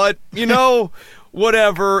 But, you know,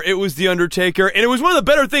 whatever. It was The Undertaker, and it was one of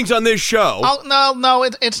the better things on this show. Oh, no,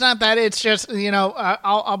 it's not that. It's just,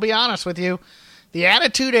 I'll be honest with you. The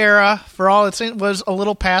Attitude Era, for all it's in, was a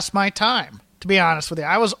little past my time, to be honest with you.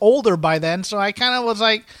 I was older by then, so I kind of was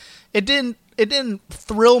like, it didn't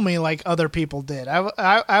thrill me like other people did.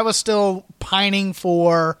 I was still pining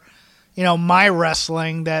for, my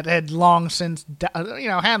wrestling that had long since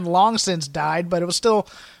died, but it was still,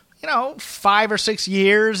 5 or 6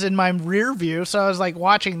 years in my rear view. So I was like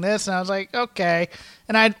watching this and I was like, okay.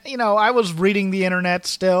 And I was reading the internet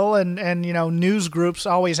still and news groups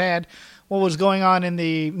always had what was going on in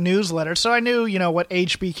the newsletter. So I knew, what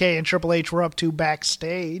HBK and Triple H were up to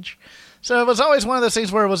backstage. So it was always one of those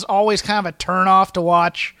things where it was always kind of a turnoff to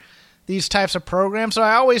watch these types of programs. So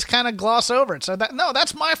I always kind of gloss over it. So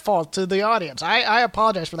that's my fault to the audience. I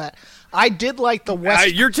apologize for that. I did like the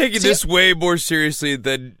West. You're taking this way more seriously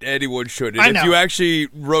than anyone should. And if you actually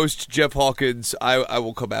roast Jeff Hawkins, I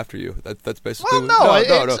will come after you. That's basically.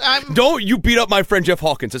 Well, no. Don't you beat up my friend Jeff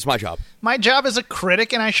Hawkins. It's my job. My job is a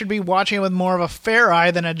critic, and I should be watching it with more of a fair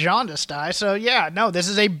eye than a jaundiced eye. So this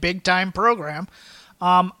is a big time program.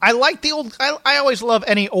 I like the old. I always love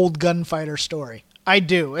any old gunfighter story. I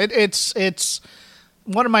do. It's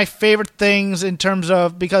one of my favorite things in terms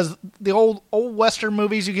of, because the old Western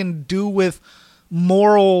movies you can do with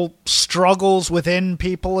moral struggles within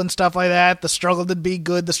people and stuff like that. The struggle to be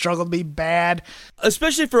good, the struggle to be bad.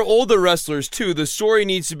 Especially for older wrestlers, too. The story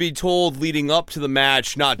needs to be told leading up to the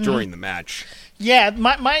match, not during the match. Yeah,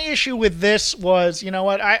 my issue with this was,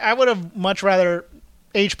 I would have much rather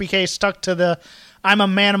HBK stuck to the, I'm a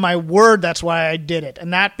man of my word, that's why I did it.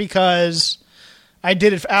 And not because I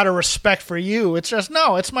did it out of respect for you. It's just,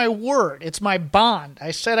 no, it's my word. It's my bond.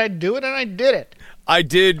 I said I'd do it, and I did it. I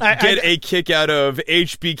did get a kick out of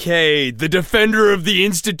HBK, the defender of the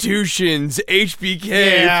institutions.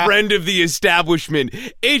 HBK, friend of the establishment.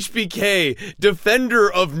 HBK,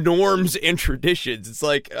 defender of norms and traditions. It's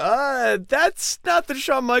like, that's not the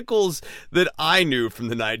Shawn Michaels that I knew from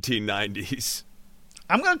the 1990s.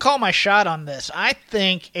 I'm going to call my shot on this. I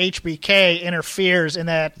think HBK interferes in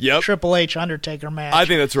that Triple H Undertaker match. I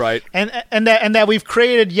think that's right. And that we've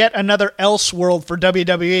created yet another Elseworld for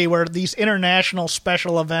WWE, where these international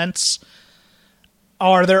special events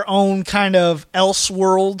are their own kind of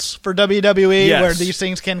Elseworlds for WWE, where these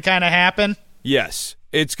things can kind of happen. Yes.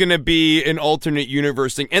 It's going to be an alternate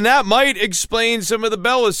universe thing. And that might explain some of the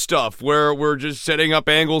Bella stuff, where we're just setting up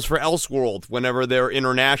angles for Elseworld whenever they're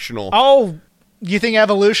international. Oh, you think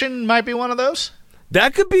Evolution might be one of those?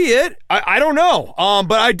 That could be it. I don't know.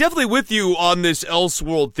 But I'm definitely with you on this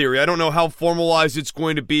Elseworld theory. I don't know how formalized it's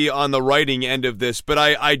going to be on the writing end of this, but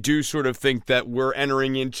I do sort of think that we're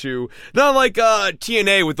entering into, not like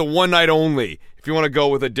TNA with the one night only, if you want to go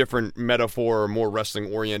with a different metaphor or more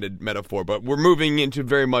wrestling-oriented metaphor, but we're moving into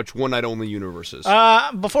very much one night only universes.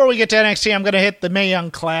 Before we get to NXT, I'm going to hit the Mae Young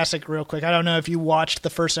Classic real quick. I don't know if you watched the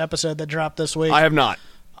first episode that dropped this week. I have not.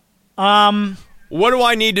 What do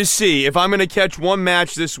I need to see? If I'm going to catch one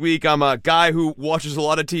match this week, I'm a guy who watches a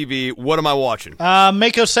lot of TV. What am I watching?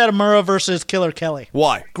 Meiko Satomura versus Killer Kelly.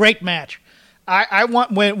 Why? Great match. I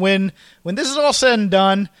want when this is all said and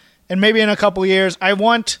done, and maybe in a couple years, I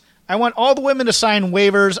want all the women to sign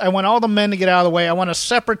waivers. I want all the men to get out of the way. I want a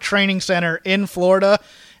separate training center in Florida,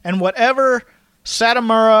 and whatever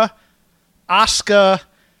Satomura, Asuka,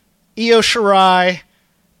 Io Shirai,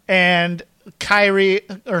 and Kairi,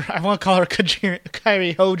 or I want to call her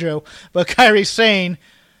Kairi Hojo, but Kairi Sane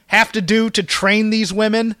have to do to train these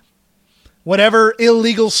women, whatever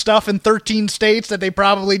illegal stuff in 13 states that they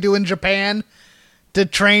probably do in Japan to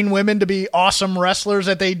train women to be awesome wrestlers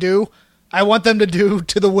that they do, I want them to do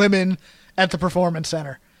to the women at the Performance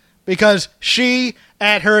Center. Because she,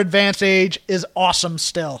 at her advanced age, is awesome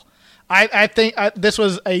still. I think this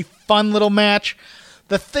was a fun little match.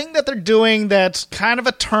 The thing that they're doing that's kind of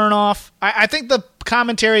a turnoff, I think the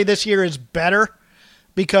commentary this year is better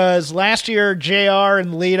because last year JR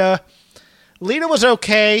and Lita was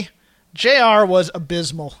okay. JR was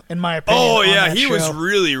abysmal, in my opinion. Oh, yeah, he was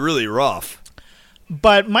really, really rough.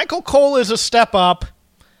 But Michael Cole is a step up.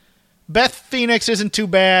 Beth Phoenix isn't too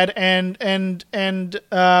bad, and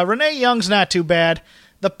Renee Young's not too bad.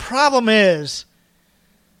 The problem is,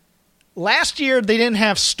 last year they didn't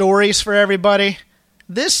have stories for everybody.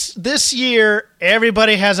 This year,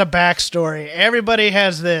 everybody has a backstory. Everybody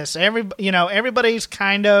has this. Everybody's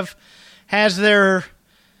kind of has their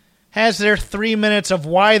 3 minutes of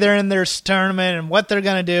why they're in this tournament and what they're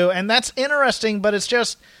going to do, and that's interesting. But it's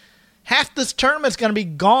just half this tournament's going to be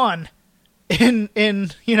gone in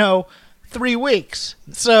 3 weeks.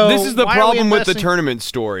 So this is the problem with the tournament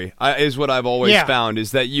story, is what I've always found,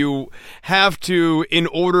 is that you have to, in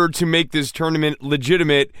order to make this tournament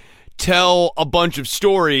legitimate, tell a bunch of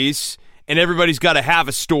stories, and everybody's got to have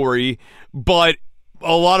a story, but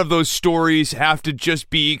a lot of those stories have to just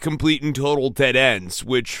be complete and total dead ends,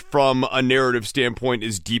 which from a narrative standpoint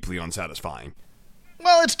is deeply unsatisfying.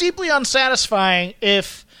 Well, it's deeply unsatisfying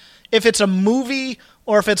if it's a movie,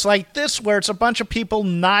 or if it's like this where it's a bunch of people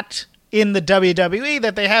not in the WWE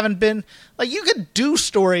that they haven't been. Like, you could do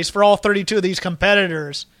stories for all 32 of these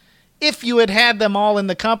competitors if you had them all in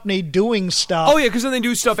the company doing stuff. Oh, yeah, because then they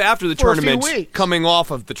do stuff after the tournament, coming off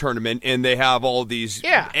of the tournament, and they have all these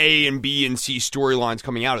A and B and C storylines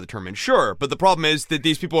coming out of the tournament. Sure, but the problem is that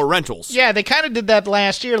these people are rentals. Yeah, they kind of did that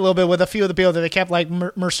last year a little bit with a few of the people that they kept, like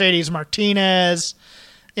Mercedes Martinez.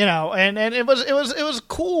 You know, and it was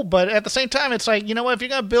cool, but at the same time, it's like, you know what? If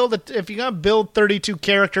you're gonna build 32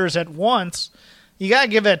 characters at once, you gotta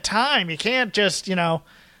give it time. You can't just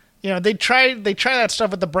they try that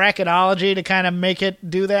stuff with the bracketology to kind of make it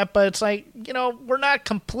do that, but it's like, we're not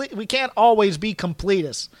complete. We can't always be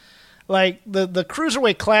completists. Like the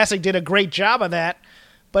Cruiserweight Classic did a great job of that,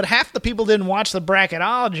 but half the people didn't watch the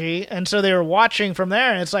bracketology, and so they were watching from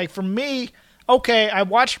there. And it's like, for me, okay, I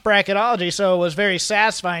watched bracketology, so it was very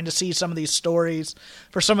satisfying to see some of these stories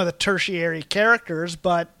for some of the tertiary characters,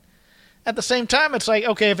 but at the same time, it's like,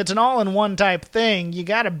 okay, if it's an all-in-one type thing, you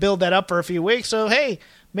got to build that up for a few weeks. So, hey,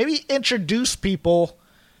 maybe introduce people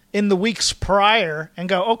in the weeks prior and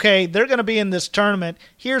go, okay, they're going to be in this tournament.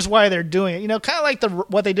 Here's why they're doing it. Kind of like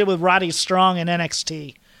what they did with Roddy Strong in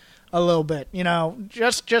NXT. A little bit,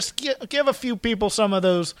 just give a few people some of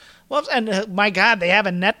those. Well, and my God, they have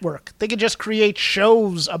a network. They could just create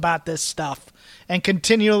shows about this stuff and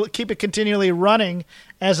keep it continually running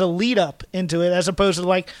as a lead up into it, as opposed to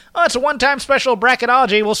like, oh, it's a one-time special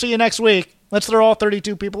bracketology. We'll see you next week. Let's throw all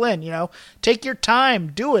 32 people in. Take your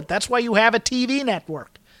time, do it. That's why you have a TV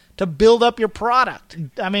network, to build up your product.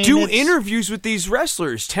 I mean, do interviews with these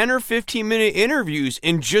wrestlers, 10 or 15-minute interviews,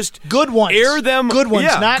 and just good ones, air them. Good ones,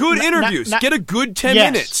 yeah, good interviews. Get a good 10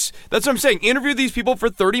 minutes. That's what I'm saying. Interview these people for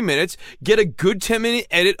 30 minutes, get a good 10-minute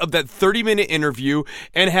edit of that 30-minute interview,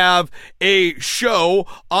 and have a show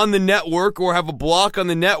on the network or have a block on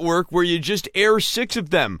the network where you just air 6 of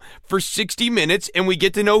them for 60 minutes, and we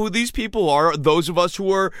get to know who these people are. Those of us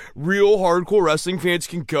who are real hardcore wrestling fans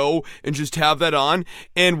can go and just have that on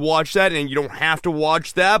and watch that, and you don't have to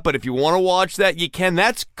watch that, but if you want to watch that, you can.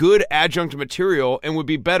 That's good adjunct material and would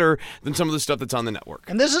be better than some of the stuff that's on the network.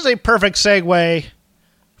 And this is a perfect segue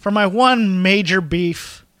for my one major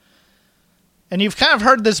beef, and you've kind of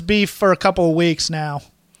heard this beef for a couple of weeks now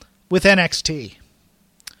with NXT.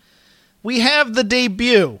 We have the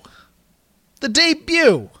debut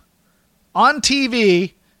on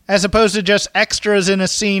TV, as opposed to just extras in a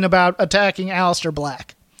scene about attacking Aleister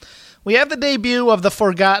Black. We have the debut of the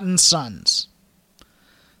Forgotten Sons,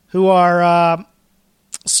 who are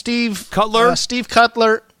Steve Cutler,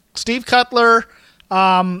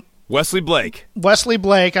 Wesley Blake.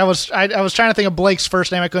 I was trying to think of Blake's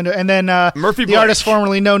first name. I couldn't do it. And then Murphy the Blake. artist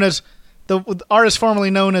formerly known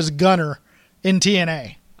as Gunner in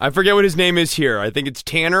TNA. I forget what his name is here. I think it's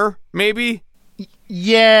Tanner, maybe.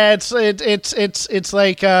 Yeah, it's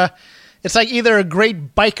like it's like either a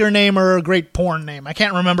great biker name or a great porn name. I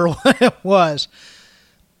can't remember what it was.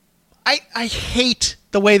 I hate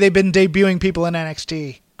the way they've been debuting people in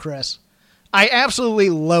NXT, Chris. I absolutely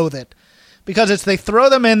loathe it. Because they throw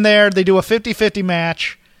them in there, they do a 50-50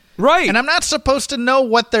 match. Right. And I'm not supposed to know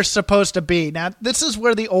what they're supposed to be. Now, this is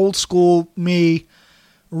where the old school me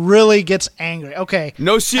really gets angry. Okay.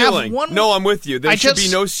 No ceiling. No, I'm with you. There should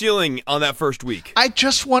be no ceiling on that first week. I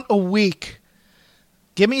just want a week.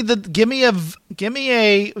 Give me a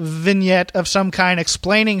vignette of some kind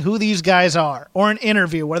explaining who these guys are, or an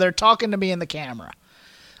interview where they're talking to me in the camera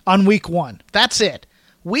on week 1. That's it.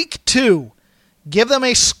 Week 2, give them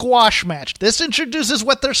a squash match. This introduces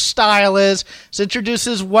what their style is. This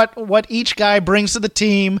introduces what each guy brings to the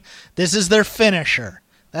team. This is their finisher.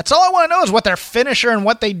 That's all I want to know is what their finisher and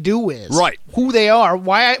what they do is. Right. Who they are.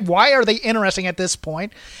 Why are they interesting at this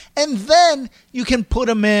point? And then you can put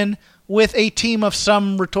them in with a team of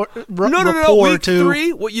some rapport. Week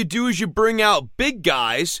 3, what you do is you bring out big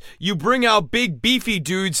guys. You bring out big beefy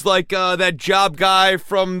dudes like that job guy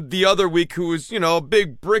from the other week who was, a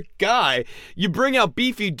big brick guy. You bring out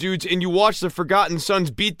beefy dudes and you watch the Forgotten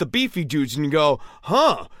Sons beat the beefy dudes and you go,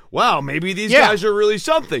 huh, wow, maybe these guys are really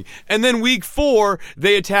something. And then week 4,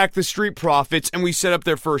 they attack the Street Profits and we set up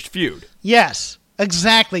their first feud. Yes,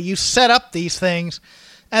 exactly. You set up these things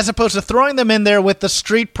as opposed to throwing them in there with the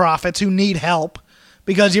Street Profits who need help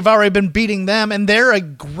because you've already been beating them, and they're a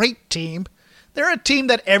great team. They're a team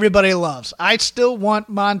that everybody loves. I still want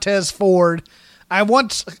Montez Ford. I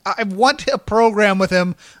want a program with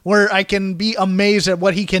him where I can be amazed at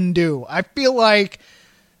what he can do. I feel like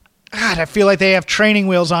they have training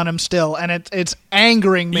wheels on him still, and it's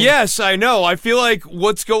angering me. Yes, I know. I feel like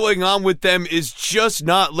what's going on with them is just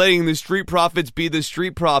not letting the Street Profits be the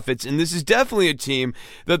Street Profits, and this is definitely a team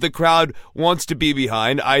that the crowd wants to be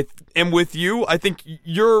behind. I am with you. I think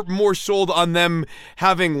you're more sold on them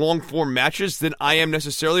having long-form matches than I am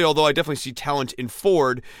necessarily, although I definitely see talent in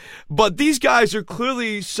Ford. But these guys are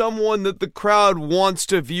clearly someone that the crowd wants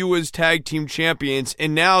to view as tag team champions,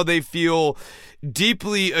 and now they feel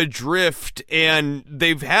deeply adrift, and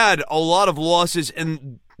they've had a lot of losses,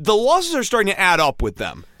 and the losses are starting to add up with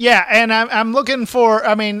them. Yeah, and I'm looking for,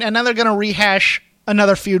 and now they're going to rehash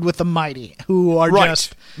another feud with the Mighty, who are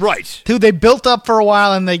who they built up for a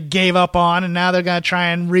while and they gave up on, and now they're going to try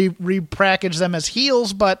and repackage them as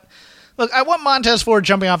heels. But look, I want Montez Ford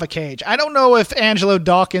jumping off a cage. I don't know if Angelo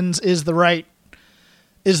Dawkins is the right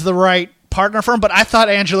partner for him, but I thought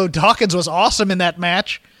Angelo Dawkins was awesome in that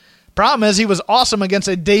match. Problem is, he was awesome against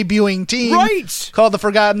a debuting team called the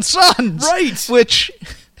Forgotten Sons. Right. Which,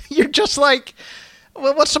 you're just like,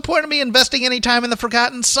 well, what's the point of me investing any time in the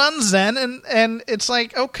Forgotten Sons then? And it's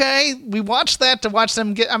like, okay, we watched that to watch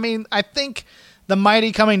them get, I think the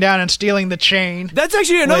Mighty coming down and stealing the chain. That's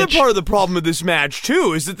actually another part of the problem of this match,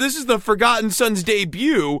 too, is that this is the Forgotten Sons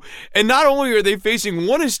debut, and not only are they facing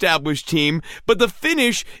one established team, but the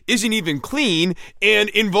finish isn't even clean and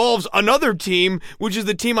involves another team, which is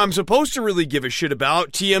the team I'm supposed to really give a shit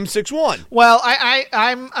about, TM61. Well,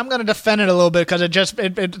 I'm going to defend it a little bit because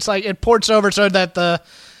it's like it ports over so that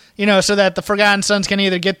the Forgotten Sons can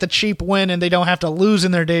either get the cheap win and they don't have to lose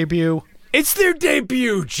in their debut. It's their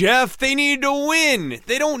debut, Jeff. They need to win.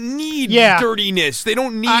 They don't need dirtiness. They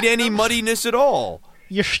don't need any muddiness at all.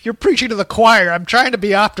 You're preaching to the choir. I'm trying to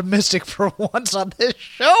be optimistic for once on this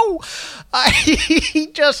show.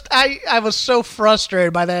 I was so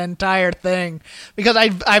frustrated by that entire thing because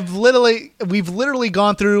we've literally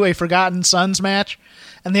gone through a Forgotten Sons match,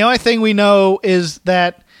 and the only thing we know is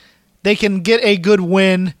that they can get a good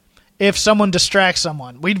win if someone distracts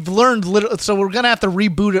someone. We've learned so we're going to have to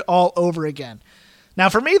reboot it all over again. Now,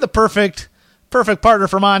 for me, the perfect partner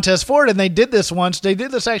for Montez Ford, and they did this once. They did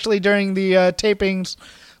this actually during the tapings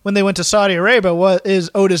when they went to Saudi Arabia, is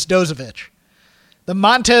Otis Dozovic. The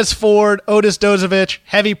Montez Ford, Otis Dozovic,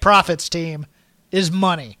 Heavy Profits team is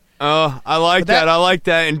money. Oh, I like that. I like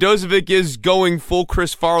that. And Dozovic is going full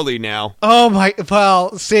Chris Farley now. Oh, my.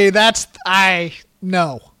 Well, see,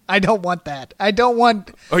 no. I don't want that. I don't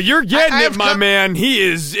want... Oh, you're getting it, my man. He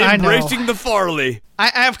is embracing the Farley.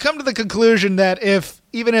 I've come to the conclusion that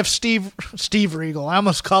even if Steve Regal, I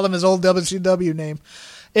almost called him his old WCW name,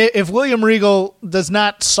 if William Regal does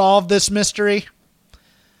not solve this mystery,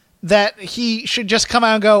 that he should just come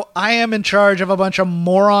out and go, I am in charge of a bunch of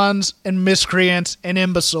morons and miscreants and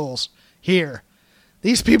imbeciles here.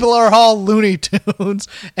 These people are all Looney Tunes,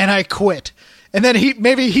 and I quit. And then he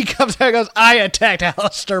comes out and goes, I attacked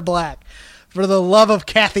Aleister Black for the love of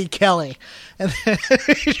Kathy Kelly. And then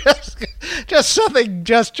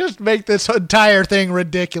just make this entire thing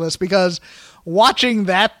ridiculous, because watching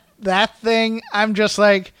that thing, I'm just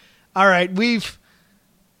like, all right,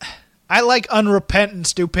 I like unrepentant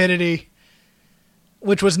stupidity,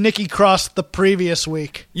 which was Nikki Cross the previous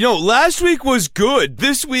week. Last week was good.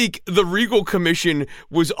 This week, the Regal Commission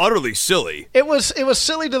was utterly silly. It was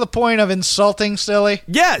silly to the point of insulting silly.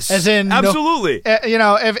 Yes, as in absolutely.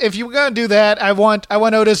 If you were going to do that, I want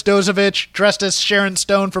Otis Dozovic dressed as Sharon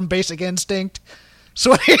Stone from Basic Instinct.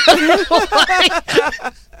 So something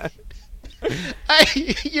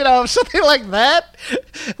like that,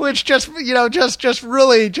 which just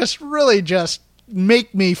really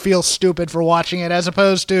make me feel stupid for watching it, as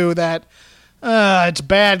opposed to that it's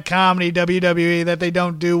bad comedy WWE that they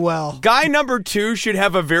don't do well. Guy number 2 should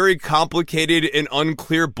have a very complicated and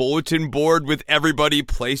unclear bulletin board with everybody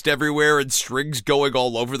placed everywhere and strings going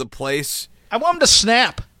all over the place. I want him to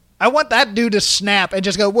snap. I want that dude to snap and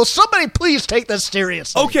just go, will somebody please take this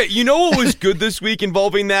seriously? Okay, you know what was good this week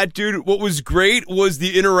involving that dude? What was great was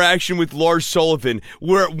the interaction with Lars Sullivan,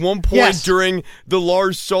 where at one point during the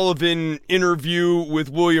Lars Sullivan interview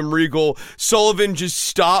with William Regal, Sullivan just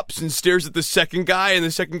stops and stares at the second guy, and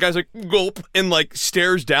the second guy's like, gulp, and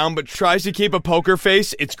stares down, but tries to keep a poker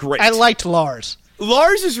face. It's great. I liked Lars.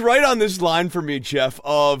 Lars is right on this line for me, Jeff,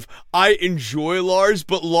 of I enjoy Lars,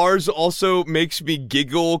 but Lars also makes me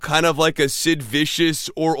giggle, kind of like a Sid Vicious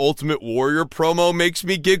or Ultimate Warrior promo makes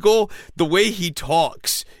me giggle. The way he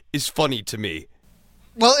talks is funny to me.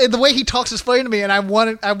 Well, the way he talks is funny to me, and I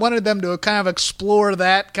wanted them to kind of explore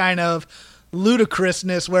that kind of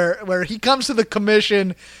ludicrousness where he comes to the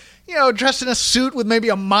commission, dressed in a suit with maybe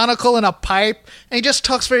a monocle and a pipe, and he just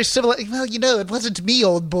talks very civil. Well, it wasn't me,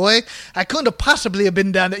 old boy. I couldn't have possibly have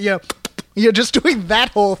been down there, You're just doing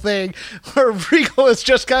that whole thing where Regal is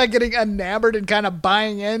just kind of getting enamored and kind of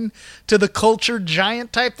buying in to the cultured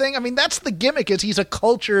giant type thing. I mean, that's the gimmick, is he's a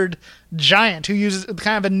cultured giant who uses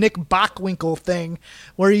kind of a Nick Bockwinkel thing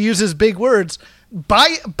where he uses big words.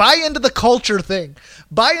 Buy into the culture thing.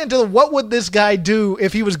 Buy into what would this guy do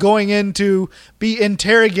if he was going in to be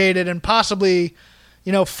interrogated and possibly,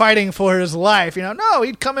 fighting for his life. No,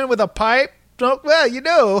 he'd come in with a pipe.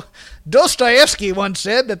 Well, Dostoevsky once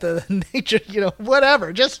said that the nature,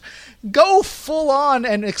 whatever. Just go full on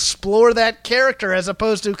and explore that character as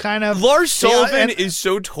opposed to kind of... Lars Sullivan is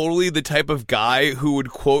so totally the type of guy who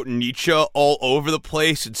would quote Nietzsche all over the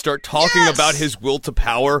place and start talking about his will to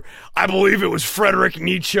power. I believe it was Friedrich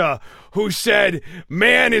Nietzsche who said,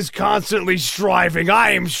 man is constantly striving.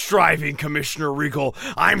 I am striving, Commissioner Regal.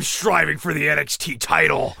 I'm striving for the NXT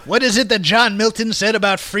title. What is it that John Milton said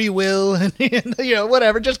about free will?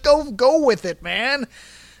 Whatever. Just go with it, man.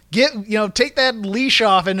 Take that leash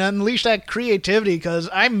off and unleash that creativity, because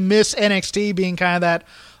I miss NXT being kind of that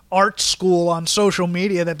art school on social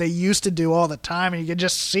media that they used to do all the time, and you could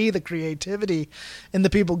just see the creativity in the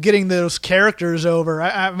people getting those characters over.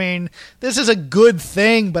 I mean, this is a good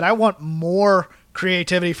thing, but I want more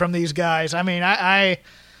creativity from these guys. I mean, I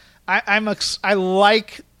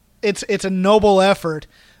like it's a noble effort,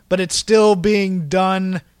 but it's still being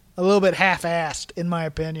done a little bit half-assed, in my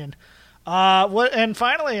opinion. And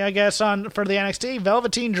finally, I guess for the NXT,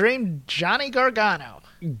 Velveteen Dream, Johnny Gargano.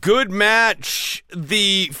 Good match.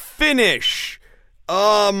 The finish.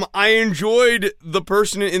 I enjoyed the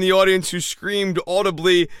person in the audience who screamed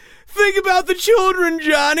audibly, "Think about the children,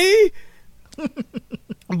 Johnny!"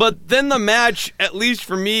 But then the match, at least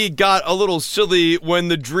for me, got a little silly when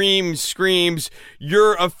the Dream screams,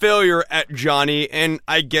 "You're a failure," at Johnny. And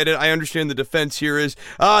I get it. I understand the defense here is,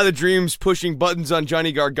 the Dream's pushing buttons on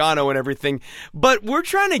Johnny Gargano and everything. But we're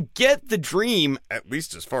trying to get the Dream, at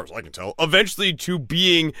least as far as I can tell, eventually to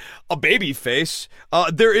being a babyface.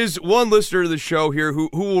 There is one listener to the show here who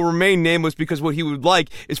will remain nameless because what he would like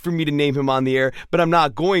is for me to name him on the air, but I'm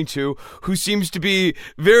not going to, who seems to be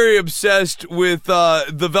very obsessed with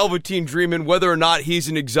the Velveteen Dream and whether or not he's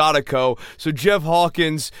an Exotico. So Jeff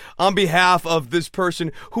Hawkins, on behalf of this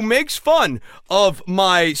person who makes fun of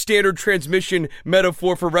my standard transmission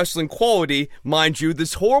metaphor for wrestling quality, mind you,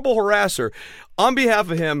 this horrible harasser, on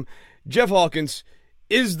behalf of him, Jeff Hawkins,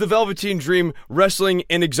 is the Velveteen Dream wrestling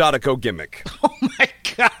an Exotico gimmick? Oh my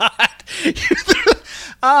God.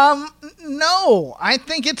 No, I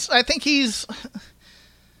think he's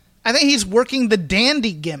working the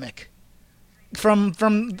dandy gimmick. From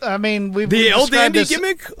I mean, we've the El Dandy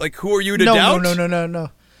gimmick. Like, who are you to doubt? No.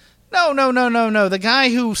 The guy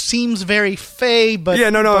who seems very fey, but I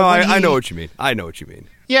know what you mean.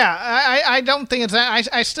 Yeah, I don't think it's that.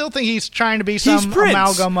 I still think he's trying to be some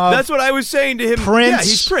amalgam of... That's what I was saying to him. Prince. Yeah,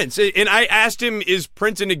 he's Prince. And I asked him, is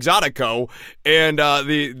Prince an Exotico? And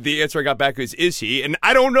the answer I got back is he? And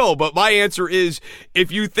I don't know, but my answer is, if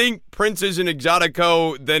you think Prince is an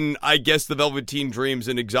Exotico, then I guess the Velveteen Dream's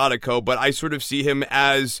an Exotico, but I sort of see him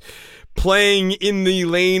as playing in the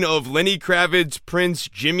lane of Lenny Kravitz, Prince,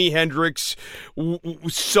 Jimi Hendrix,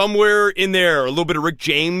 somewhere in there. A little bit of Rick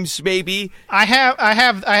James, maybe. I have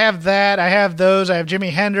that. I have those. I have Jimi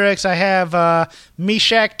Hendrix. I have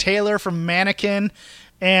Meshack Taylor from Mannequin,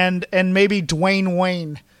 and maybe Dwayne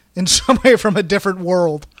Wayne in some way from a different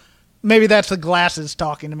world. Maybe that's the glasses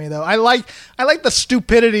talking to me, though. I like the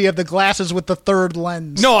stupidity of the glasses with the third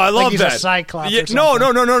lens. No, I love he's that. A Cyclops. Yeah,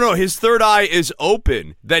 no. His third eye is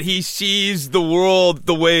open. That he sees the world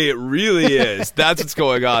the way it really is. That's what's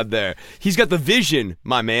going on there. He's got the vision,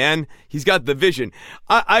 my man. He's got the vision.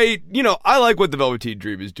 I like what the Velveteen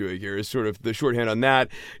Dream is doing here. Is sort of the shorthand on that.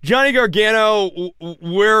 Johnny Gargano,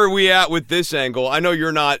 where are we at with this angle? I know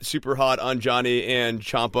you're not super hot on Johnny and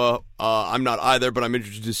Ciampa. I'm not either, but I'm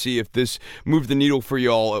interested to see if this moved the needle for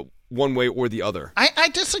y'all one way or the other. I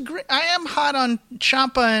disagree. I am hot on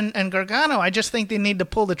Ciampa and Gargano. I just think they need to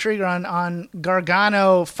pull the trigger on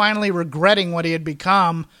Gargano finally regretting what he had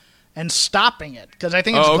become and stopping it, because I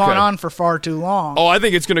think it's gone on for far too long. Oh, I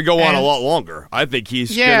think it's going to go on a lot longer. I think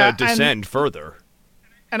he's going to descend further.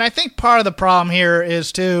 And I think part of the problem here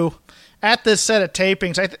is, too, at this set of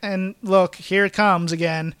tapings, and look, here it comes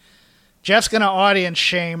again, Jeff's going to audience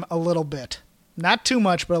shame a little bit. Not too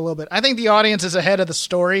much, but a little bit. I think the audience is ahead of the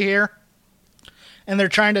story here, and they're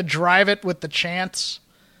trying to drive it with the chants.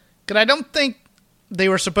 Because I don't think they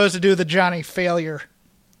were supposed to do the Johnny Failure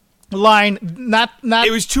line. Not.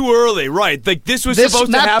 It was too early, right? Like this was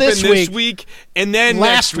supposed to happen this week, and then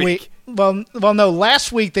last next week. Well, no.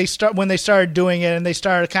 Last week when they started doing it, and they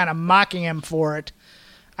started kind of mocking him for it.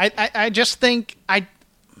 I just think I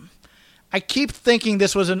keep thinking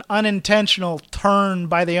this was an unintentional turn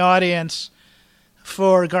by the audience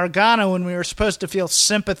for Gargano when we were supposed to feel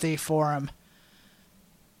sympathy for him,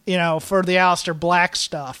 for the Aleister Black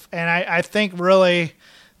stuff. And I think really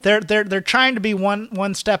they're trying to be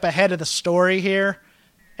one step ahead of the story here,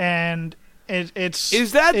 and it's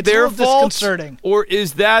their fault, disconcerting, or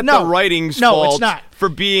is that the writing's fault? It's not. For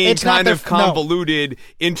being kind of convoluted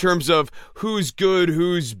in terms of who's good,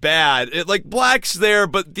 who's bad. Like Black's there,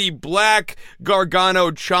 but the Black Gargano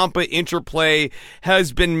Ciampa interplay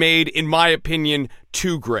has been made, in my opinion,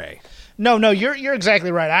 too gray. No, you're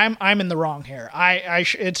exactly right. I'm in the wrong here.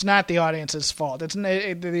 It's not the audience's fault. It's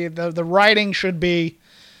the writing should be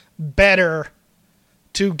better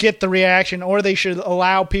to get the reaction, or they should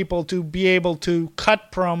allow people to be able to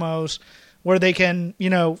cut promos where they can,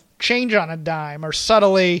 change on a dime or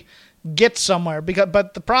subtly get somewhere.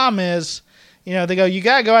 But the problem is, they go, you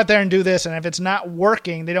got to go out there and do this, and if it's not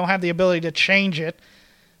working, they don't have the ability to change it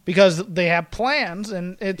because they have plans,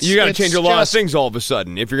 and you got to change a lot of things all of a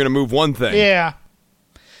sudden if you're going to move one thing. Yeah.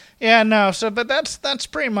 Yeah, no. So, but that's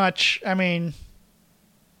pretty much. I mean,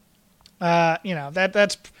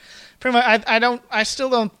 that's pretty much. I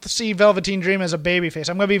still don't see Velveteen Dream as a babyface.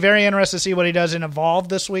 I'm going to be very interested to see what he does in Evolve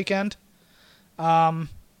this weekend. I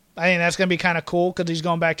think that's going to be kind of cool because he's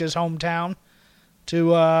going back to his hometown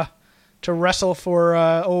to wrestle for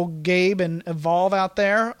old Gabe and Evolve out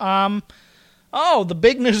there. The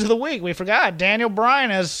big news of the week. We forgot. Daniel Bryan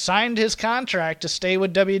has signed his contract to stay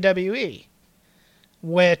with WWE,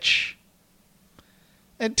 which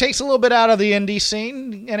it takes a little bit out of the indie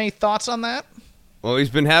scene. Any thoughts on that? Well,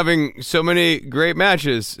 he's been having so many great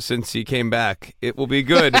matches since he came back. It will be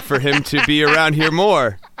good for him to be around here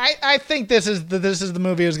more. I think this is the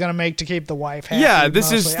move he was going to make to keep the wife happy. Yeah,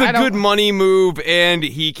 this is the good money move, and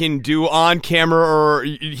he can do on camera, or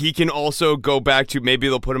he can also go back to maybe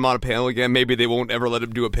they'll put him on a panel again. Maybe they won't ever let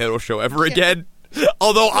him do a panel show ever again.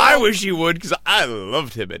 Although I wish he would, because I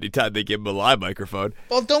loved him anytime they gave him a live microphone.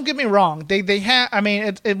 Well, don't get me wrong. They have. I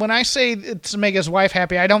mean, when I say it's to make his wife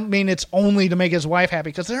happy, I don't mean it's only to make his wife happy,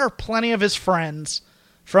 because there are plenty of his friends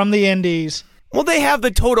from the indies. Well, they have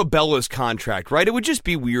the Total Bellas contract, right? It would just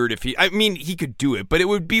be weird if he could do it, but it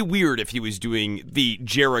would be weird if he was doing the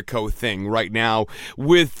Jericho thing right now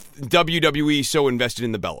with WWE so invested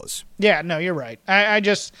in the Bellas. Yeah, no, you're right. I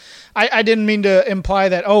didn't mean to imply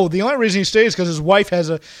that, the only reason he stays is because his wife has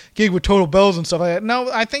a gig with Total Bellas and stuff like that. No,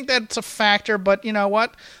 I think that's a factor, but you know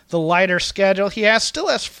what? The lighter schedule, still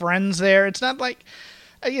has friends there. It's not like,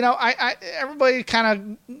 everybody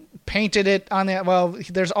kind of painted it on that. Well,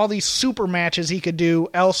 there's all these super matches he could do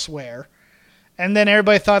elsewhere, and then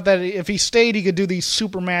everybody thought that if he stayed, he could do these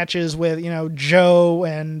super matches with Joe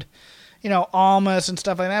and Almas and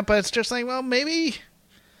stuff like that. But it's just like, well, maybe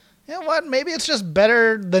maybe it's just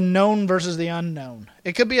better the known versus the unknown.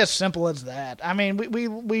 It could be as simple as that. I mean, we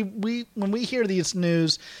when we hear these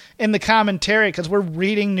news in the commentary, because we're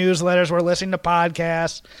reading newsletters, we're listening to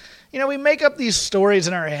podcasts. We make up these stories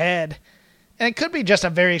in our head, and it could be just a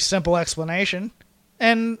very simple explanation.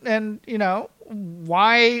 And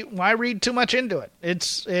why read too much into it?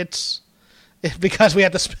 It's because we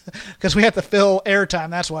have to fill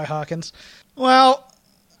airtime. That's why, Hawkins. Well,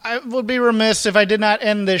 I would be remiss if I did not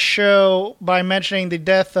end this show by mentioning the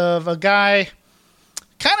death of a guy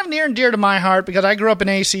kind of near and dear to my heart, because I grew up in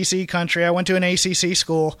ACC country. I went to an ACC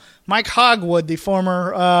school. Mike Hogwood, the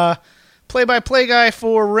former play-by-play guy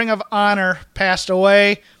for Ring of Honor, passed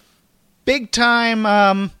away. Big time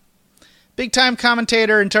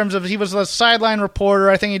commentator in terms of, he was a sideline reporter.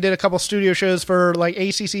 I think he did a couple studio shows for like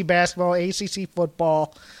ACC basketball, ACC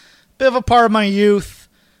football. Bit of a part of my youth.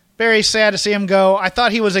 Very sad to see him go. I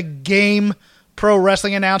thought he was a game pro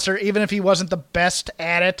wrestling announcer, even if he wasn't the best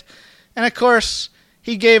at it. And of course,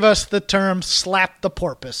 he gave us the term "slap the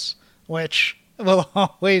porpoise," which will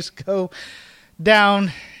always go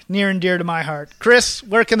down near and dear to my heart. Chris,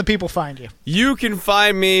 where can the people find you? You can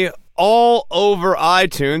find me all over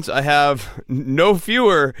iTunes. I have no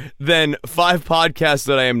fewer than 5 podcasts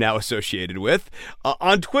that I am now associated with.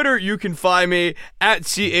 On Twitter, you can find me at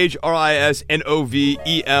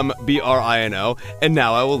CHRISNOVEMBRINO. And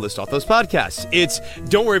now I will list off those podcasts. It's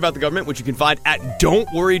Don't Worry About the Government, which you can find at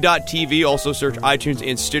don'tworry.tv. Also search iTunes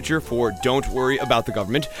and Stitcher for Don't Worry About the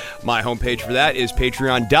Government. My homepage for that is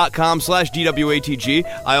patreon.com/DWATG.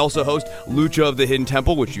 I also host Lucha of the Hidden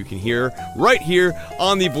Temple, which you can hear right here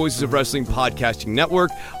on the Voices of of Wrestling Podcasting Network.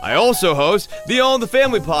 I also host the All in the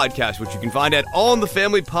Family podcast, which you can find at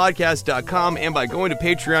allinthefamilypodcast.com and by going to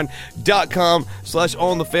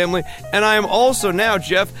patreon.com/allinthefamily. And I am also now,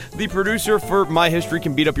 Jeff, the producer for My History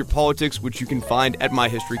Can Beat Up Your Politics, which you can find at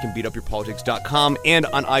myhistorycanbeatupyourpolitics.com and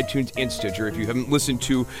on iTunes and Stitcher. If you haven't listened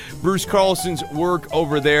to Bruce Carlson's work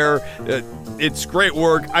over there, it's great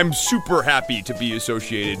work. I'm super happy to be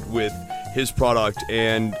associated with his product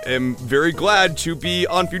and am very glad to be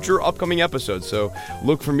on future upcoming episodes. So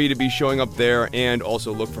look for me to be showing up there, and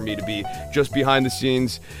also look for me to be just behind the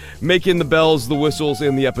scenes, making the bells, the whistles,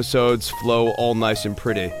 and the episodes flow all nice and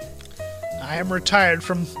pretty. I am retired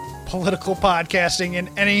from political podcasting in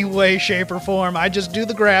any way, shape, or form. I just do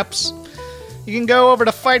the graps. You can go over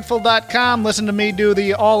to Fightful.com, listen to me do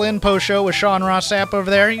the All In Post show with Sean Ross Sapp over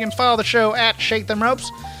there. You can follow the show at Shake Them Ropes.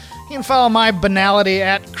 You can follow my banality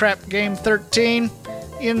at CrapGame13.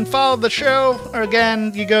 You can follow the show, or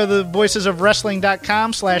again, you go to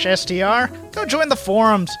voicesofwrestling.com/STR. Go join the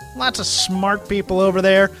forums. Lots of smart people over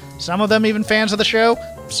there. Some of them even fans of the show,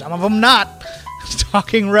 some of them not.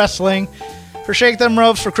 Talking wrestling. For Shake Them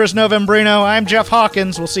Ropes, for Chris Novembrino, I'm Jeff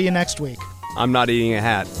Hawkins. We'll see you next week. I'm not eating a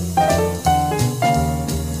hat.